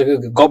সেক্ষেত্রে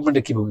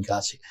গভর্নমেন্টের কি ভূমিকা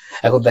আছে।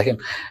 এখন দেখেন,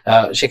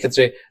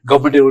 সেক্ষেত্রে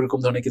গভর্নমেন্টের ওইরকম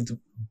ধরনের কিন্তু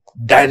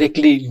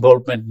ডাইরেক্টলি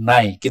ইনভলভমেন্ট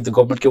নাই, কিন্তু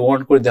গভর্নমেন্টকে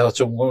ওয়ার্ন করে দেওয়া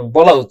হচ্ছে,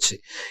 বলা হচ্ছে।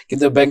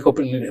 কিন্তু ব্যাংক অফ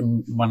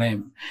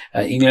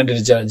ইংল্যান্ডের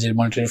যে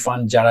মনিটারি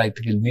ফান্ড যারা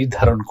এটাকে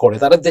নির্ধারণ করে,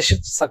 তারা দেশের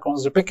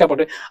সার্কামস্ট্যান্সের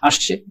প্রেক্ষাপটে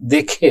আসছে,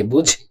 দেখে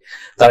বুঝে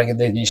তারা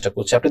কিন্তু এই জিনিসটা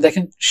করছে। আপনি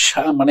দেখেন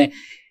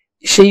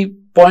সেই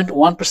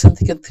 0.1%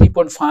 থেকে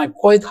 3.5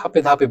 কয় ধাপে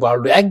ধাপে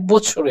বাড়লো 1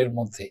 বছরের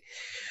মধ্যে।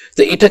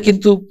 তো এটা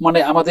কিন্তু মানে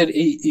আমাদের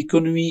এই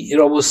ইকোনমি এর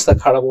অবস্থা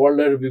খারাপ,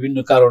 ওয়ার্ল্ডের বিভিন্ন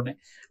কারণে,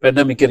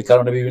 প্যান্ডামিকের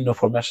কারণে বিভিন্ন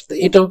ফর্মে আসে,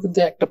 এটাও কিন্তু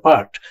একটা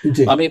পার্ট।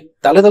 আমি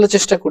তালে তালে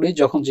চেষ্টা করি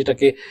যখন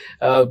যেটাকে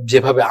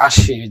যেভাবে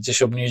আসে,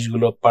 যেসব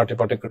নিউজগুলো পার্টে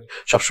পার্টে করে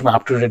সবসময়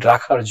আপ টু ডেট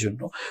রাখার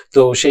জন্য।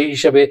 তো সেই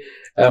হিসাবে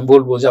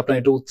বলবো যে আপনার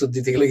এটা উত্তর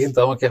দিতে গেলে কিন্তু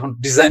আমাকে এখন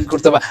ডিজাইন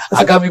করতে হবে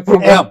আগামী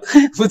প্রোগ্রাম,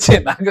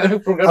 বুঝছেন? আগামী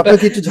প্রোগ্রামটা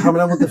একটু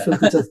ঝামেলার মধ্যে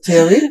ফেলতে চাচ্ছি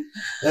আমি,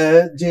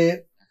 যে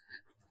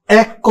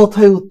এক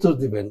কথায় উত্তর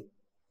দিবেন।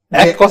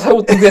 এক কথা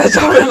উত্তর দেওয়া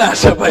যাবে না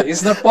আশা ভাই,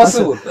 ইটস নট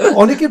পসিবল।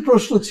 অনেকের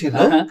প্রশ্ন ছিল,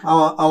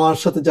 আমার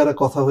সাথে যারা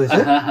কথা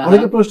হয়েছে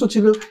অনেকের প্রশ্ন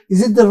ছিল, is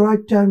it the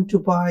right time to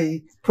by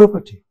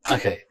property?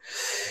 ওকে,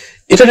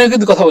 এটা নিয়ে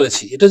কিন্তু কথা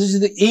বলেছি। এটা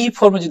যদি এই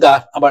ফর্মে যদি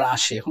আবার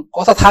আসে, এখন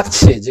কথা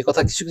থাকছে যে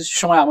কথা কিছু কিছু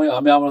সময়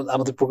আমি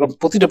আমাদের প্রোগ্রাম,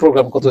 প্রতিটা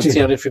প্রোগ্রাম কত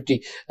 350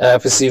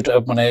 এপিসোড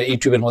মানে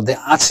ইউটিউবের মধ্যে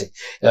আছে,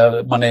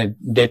 মানে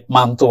ডেট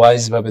মান্থ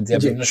ওয়াইজ ভাবে দেওয়া,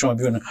 বিভিন্ন সময়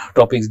বিভিন্ন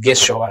টপিক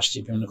গেস্ট সহ আসছি,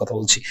 বিভিন্ন কথা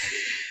বলছি।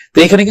 তো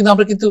এখানে কিন্তু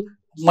আমরা কিন্তু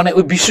মানে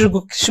ওই বিশেষজ্ঞ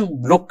কিছু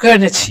লোককে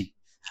এনেছি,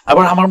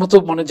 আবার আমার মতো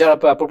মানে যারা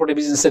প্রপার্টি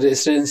বিজনেসের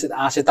রেসিডেন্সি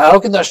আছে তারাও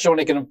কিন্তু আসছে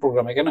অনেক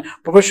প্রোগ্রামে, এখানে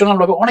প্রফেশনাল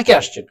ভাবে অনেকে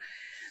আসছেন।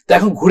 তো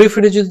এখন ঘুরে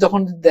ফিরে যদি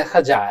তখন দেখা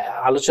যায়,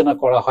 আলোচনা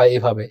করা হয়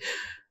এভাবে,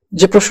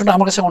 যে প্রশ্নটা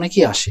আমার কাছে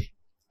অনেকেই আসে,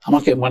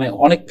 আমাকে মানে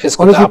অনেক ফেস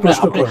করতে,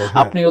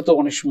 আপনিও তো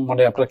অনেক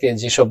মানে আপনাকে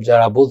যেসব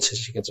যারা বলছে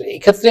সেক্ষেত্রে এই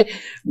ক্ষেত্রে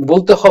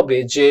বলতে হবে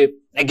যে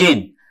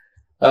এগেইন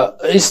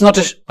ইটস নট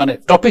মানে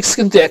টপিকস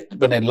কিন্তু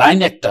মানে লাইন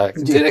একটা,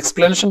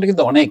 এক্সপ্লেনেশনটা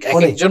কিন্তু অনেক,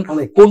 একজন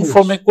কোন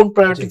ফর্মে কোন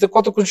প্রায়োরিটিতে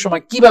কতক্ষণ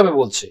সময় কিভাবে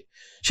বলছে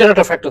সেটা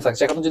একটা ফ্যাক্টর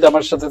থাকছে। এখন যদি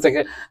আমার সাথে থেকে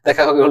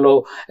দেখা হলো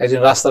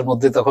একজন রাস্তার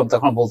মধ্যে,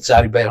 তখন বলছে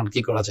আরিফ ভাই এখন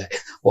কি করা যায়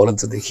বলেন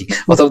তো দেখি,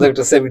 অথবা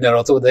একটা সেমিনার,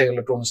 অথবা দেখা গেলো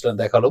একটা অনুষ্ঠান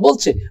দেখা হলো,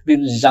 বলছে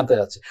বিভিন্ন জিনিস জানতে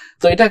যাচ্ছে।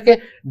 তো এটাকে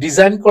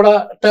ডিজাইন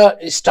করাটা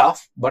স্টাফ,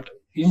 বাট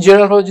ইন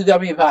জেনারেল ভাবে যদি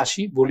আমি এভাবে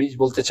আসি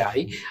বলতে চাই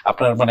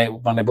আপনার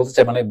মানে বলতে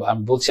চাই, মানে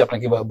আমি বলছি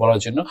আপনাকে বলার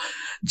জন্য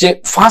যে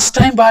ফার্স্ট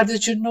টাইম বায়ারদের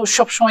জন্য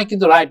সবসময়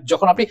কিন্তু রাইট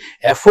যখন আপনি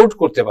অ্যাফোর্ড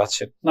করতে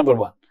পারছেন, নাম্বার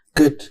ওয়ান,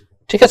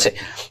 ঠিক আছে।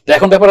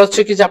 এখন ব্যাপার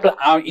হচ্ছে কি যে আপনার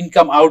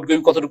ইনকাম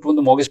আউটগোয়িং কতটুকু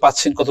পর্যন্ত মর্গেজ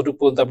পাচ্ছেন, কতটুকু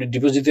পর্যন্ত আপনি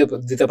ডিপোজিট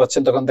দিতে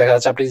পারছেন, তখন দেখা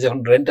যাচ্ছে আপনি যখন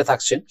রেন্টে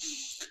থাকছেন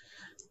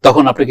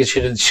তখন আপনাকে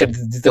সেটা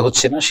দিতে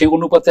হচ্ছে না, সেই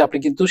অনুপাতে আপনি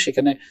কিন্তু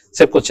সেখানে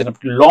সেভ করছেন।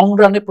 আপনি লং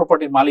রানে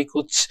প্রপার্টির মালিক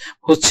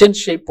হচ্ছেন,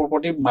 সেই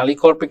প্রপার্টির মালিক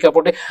হওয়ার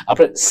প্রেক্ষাপটে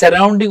আপনার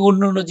সারাউন্ডিং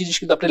অন্যান্য জিনিস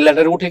কিন্তু আপনি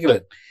ল্যাডারে উঠে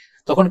গেলেন,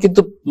 তখন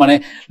কিন্তু মানে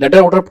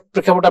লেটার ওঠার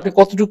প্রেক্ষাপটে আপনি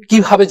কতটুকু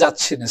কিভাবে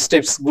যাচ্ছেন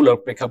স্টেপস গুলোর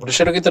প্রেক্ষাপটে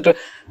সেটা কিন্তু একটা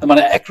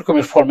মানে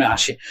একরকমের ফর্মে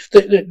আসে।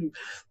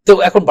 তো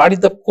এখন বাড়ির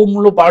দাম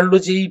কমলো বাড়লো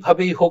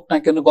যেইভাবেই হোক না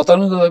কেন,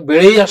 গতানুগতিক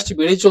বেড়েই আসছে,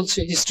 বেড়েই চলছে,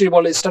 হিস্ট্রি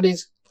বলে, স্টাডিজ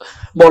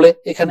বলে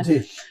এখানে।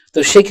 তো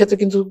সেই ক্ষেত্রে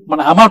কিন্তু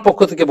মানে আমার পক্ষ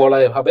থেকে বলা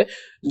এভাবে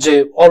যে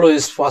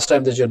অলওয়েজ ফার্স্ট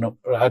টাইমদের জন্য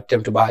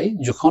টাইম টু বাই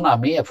যখন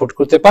আমি এফোর্ড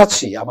করতে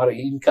পারছি আমার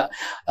ইনকাম,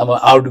 আমার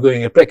আউটগোয়িং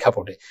এর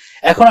প্রেক্ষাপটে।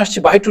 এখন আসছি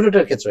বাই টু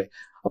লেটের ক্ষেত্রে,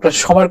 আপনার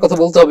সময়ের কথা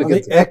বলতে হবে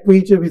কিন্তু 1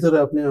 মিনিটের ভিতরে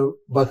আপনি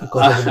বাকি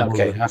কথা বলবেন।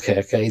 ওকে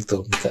এই তো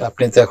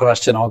আপনি তো এখন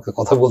আসছেন আমাকে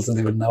কথা বলতে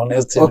দিবেন না মনে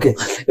হচ্ছে,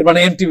 মানে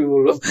এনটিভি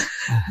বললাম,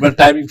 মানে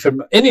টাইমিং ফ্রেম,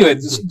 এনিওয়ে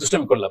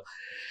দুষ্টামি করলাম।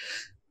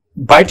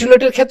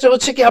 বাইটুলেটের ক্ষেত্রে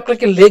হচ্ছে কি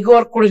আপনাকে লেগ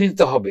ওয়ার্ক করে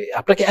নিতে হবে,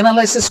 আপনাকে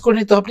অ্যানালাইসিস করে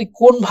নিতে হবে আপনি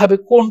কোন ভাবে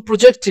কোন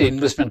প্রজেক্টে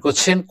ইনভেস্টমেন্ট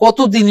করছেন, কত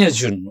দিনের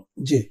জন্য।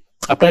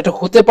 আপনার এটা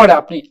হতে পারে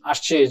আপনি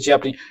আসছে যে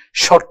আপনি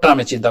শর্ট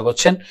টার্মে চিন্তা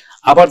করছেন,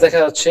 আবার দেখা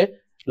যাচ্ছে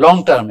লং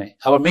টার্মে,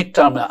 আবার মিড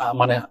টার্মে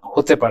মানে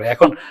হতে পারে।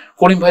 এখন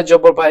করিম ভাই,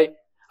 জব্বর ভাই,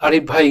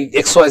 আরিফ ভাই,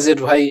 XYZ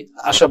ভাই,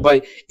 আশরাফ ভাই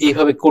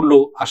এইভাবে করলো,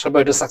 আশরাফ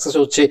ভাই এটা সাকসেস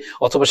হচ্ছে,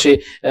 অথবা সে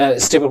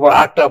স্টেপের পর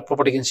আরেকটা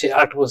প্রপার্টি কিনছে,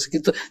 আরেকটা বলছে,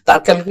 কিন্তু তার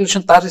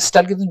ক্যালকুলেশন, তার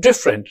স্টাইল কিন্তু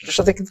ডিফারেন্ট, এটার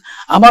সাথে কিন্তু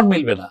আমার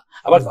মিলবে না।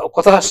 আবার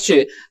কথা আসছে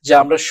যে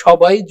আমরা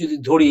সবাই যদি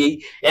ধরি এই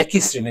একই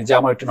শ্রেণী, যে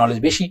আমার একটু নলেজ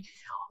বেশি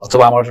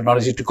অথবা আমার একটু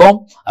নলেজ একটু কম,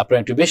 আপনার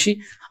একটু বেশি,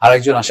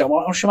 আরেকজন আসে,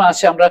 অনেক সময়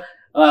আছে আমরা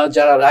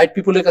যারা রাইট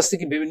পিপলের কাছ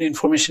থেকে বিভিন্ন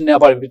ইনফরমেশন নিয়ে,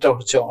 আবার এটা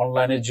হচ্ছে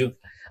অনলাইনের যুগ,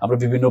 আমরা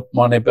বিভিন্ন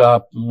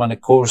মানে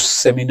কোর্স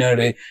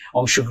সেমিনারে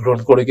অংশগ্রহণ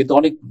করে কিন্তু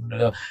অনেক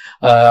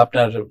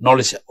আপনার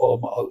নলেজ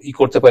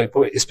করতে পারি,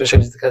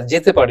 স্পেশালি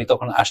যেতে পারি,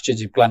 তখন আসছে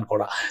যে প্ল্যান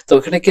করা। তো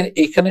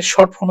এখানে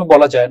শর্ট ফর্মে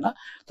বলা যায় না,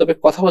 তবে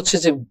কথা হচ্ছে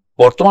যে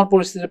বর্তমান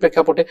পরিস্থিতির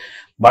প্রেক্ষাপটে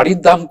বাড়ির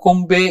দাম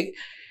কমবে,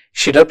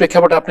 সেটার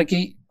প্রেক্ষাপটে আপনি কি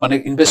মানে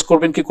ইনভেস্ট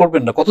করবেন কি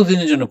করবেন না,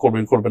 কতদিনের জন্য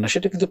করবেন না,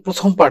 সেটা কিন্তু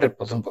প্রথম পার্টের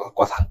প্রথম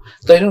কথা।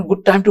 তো এখন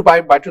গুড টাইম টু বাই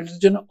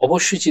টুলেটের জন্য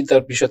অবশ্যই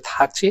চিন্তার বিষয়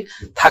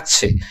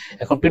থাকছে।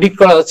 এখন প্রেডিক্ট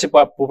করা যাচ্ছে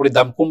প্রপার্টির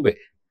দাম কমবে,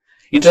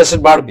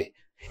 ইন্টারেস্ট বাড়বে,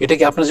 এটা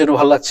কি আপনার জন্য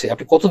ভালো লাগছে,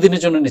 আপনি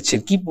কতদিনের জন্য নিচ্ছেন,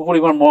 কি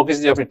পরিমাণ মর্গেজ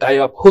দিয়ে আপনি টাই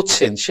আপ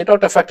হচ্ছেন, সেটাও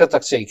একটা ফ্যাক্টর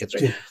থাকছে এই ক্ষেত্রে।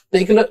 তো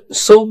এগুলো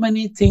so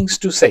many things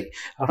to say.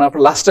 এখন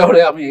আপনার লাস্ট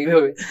আওয়ারে আমি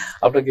এইভাবে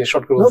আপনাকে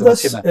শর্ট করে বলতে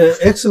পারছি না।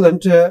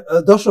 এক্সেলেন্ট।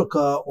 দর্শক,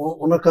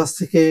 ওনার কাছ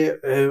থেকে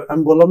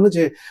আমি বললাম না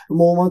যে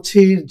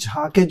মৌমাছির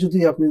ঝাঁকে যদি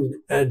আপনি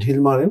ঢিল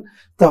মারেন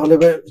তাহলে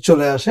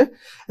চলে আসে,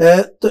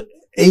 তো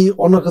এই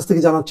ওনার কাছ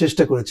থেকে জানার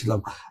চেষ্টা করেছিলাম।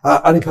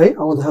 আরিফ ভাই,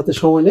 আমাদের হাতে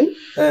সময় নেই,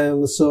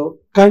 সো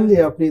কাইন্ডলি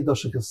আপনি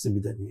দর্শকের কাছে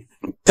বিদায় নিয়ে।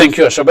 থ্যাংক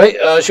ইউ আশরাফ ভাই।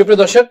 সুপ্রিয়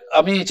দর্শক,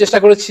 আমি চেষ্টা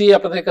করেছি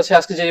আপনাদের কাছে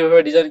আজকে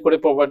যেভাবে ডিজাইন করে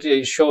প্রপার্টি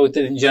শো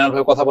ইন জেনারেল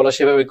ভাবে কথা বলা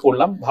সেভাবে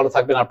করলাম। ভালো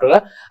থাকবেন আপনারা,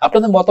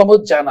 আপনাদের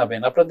মতামত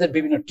জানাবেন, আপনাদের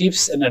বিভিন্ন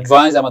টিপস এন্ড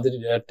অ্যাডভাইস আমাদের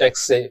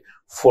টেক্সটে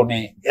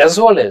ফোনে অ্যাজ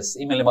ওয়েল এজ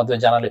ইমেলের মাধ্যমে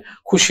জানালে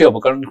খুশি হব।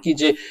 কারণ কি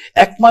যে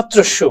একমাত্র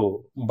শো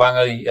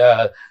বাঙালি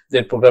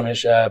প্রোগ্রামে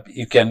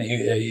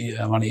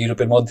মানে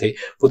ইউরোপের মধ্যে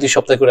প্রতি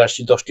সপ্তাহে করে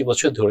আসছি 10টি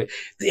বছর ধরে।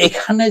 তো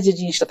এখানে যে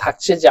জিনিসটা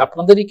থাকছে যে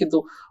আপনাদেরই কিন্তু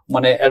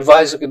মানে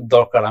অ্যাডভাইসও কিন্তু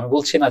দরকার। আমি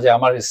বলছি না যে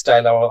আমার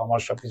স্টাইল আমার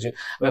সবকিছু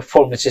আমি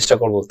ফর্মের চেষ্টা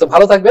করবো। তো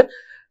ভালো থাকবেন।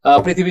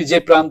 পৃথিবীর যে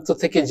প্রান্ত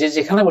থেকে যে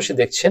যেখানে বসে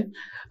দেখছেন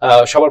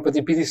সবার প্রতি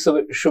প্রীতি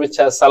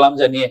শুভেচ্ছা সালাম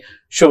জানিয়ে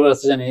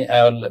শুভরাত্রি জানিয়ে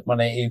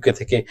মানে ইউকে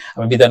থেকে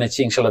আমি বিদায় নিচ্ছি।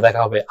 ইনশাল্লাহ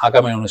দেখা হবে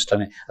আগামী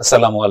অনুষ্ঠানে।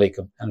 আসসালামু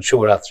আলাইকুম,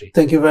 শুভরাত্রি।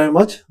 Thank you very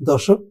much.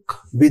 দর্শক,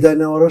 বিদায়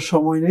নেওয়ারও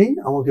সময় নেই,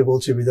 আমাকে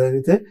বলছি বিদায়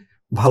নিতে।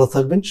 ভালো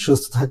থাকবেন,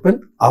 সুস্থ থাকবেন,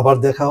 আবার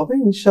দেখা হবে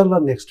ইনশাল্লাহ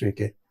নেক্সট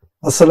উইকে।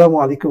 আসসালামু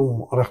আলাইকুম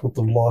ওয়া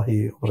রাহমাতুল্লাহি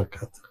ওয়া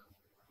বারাকাতুহু।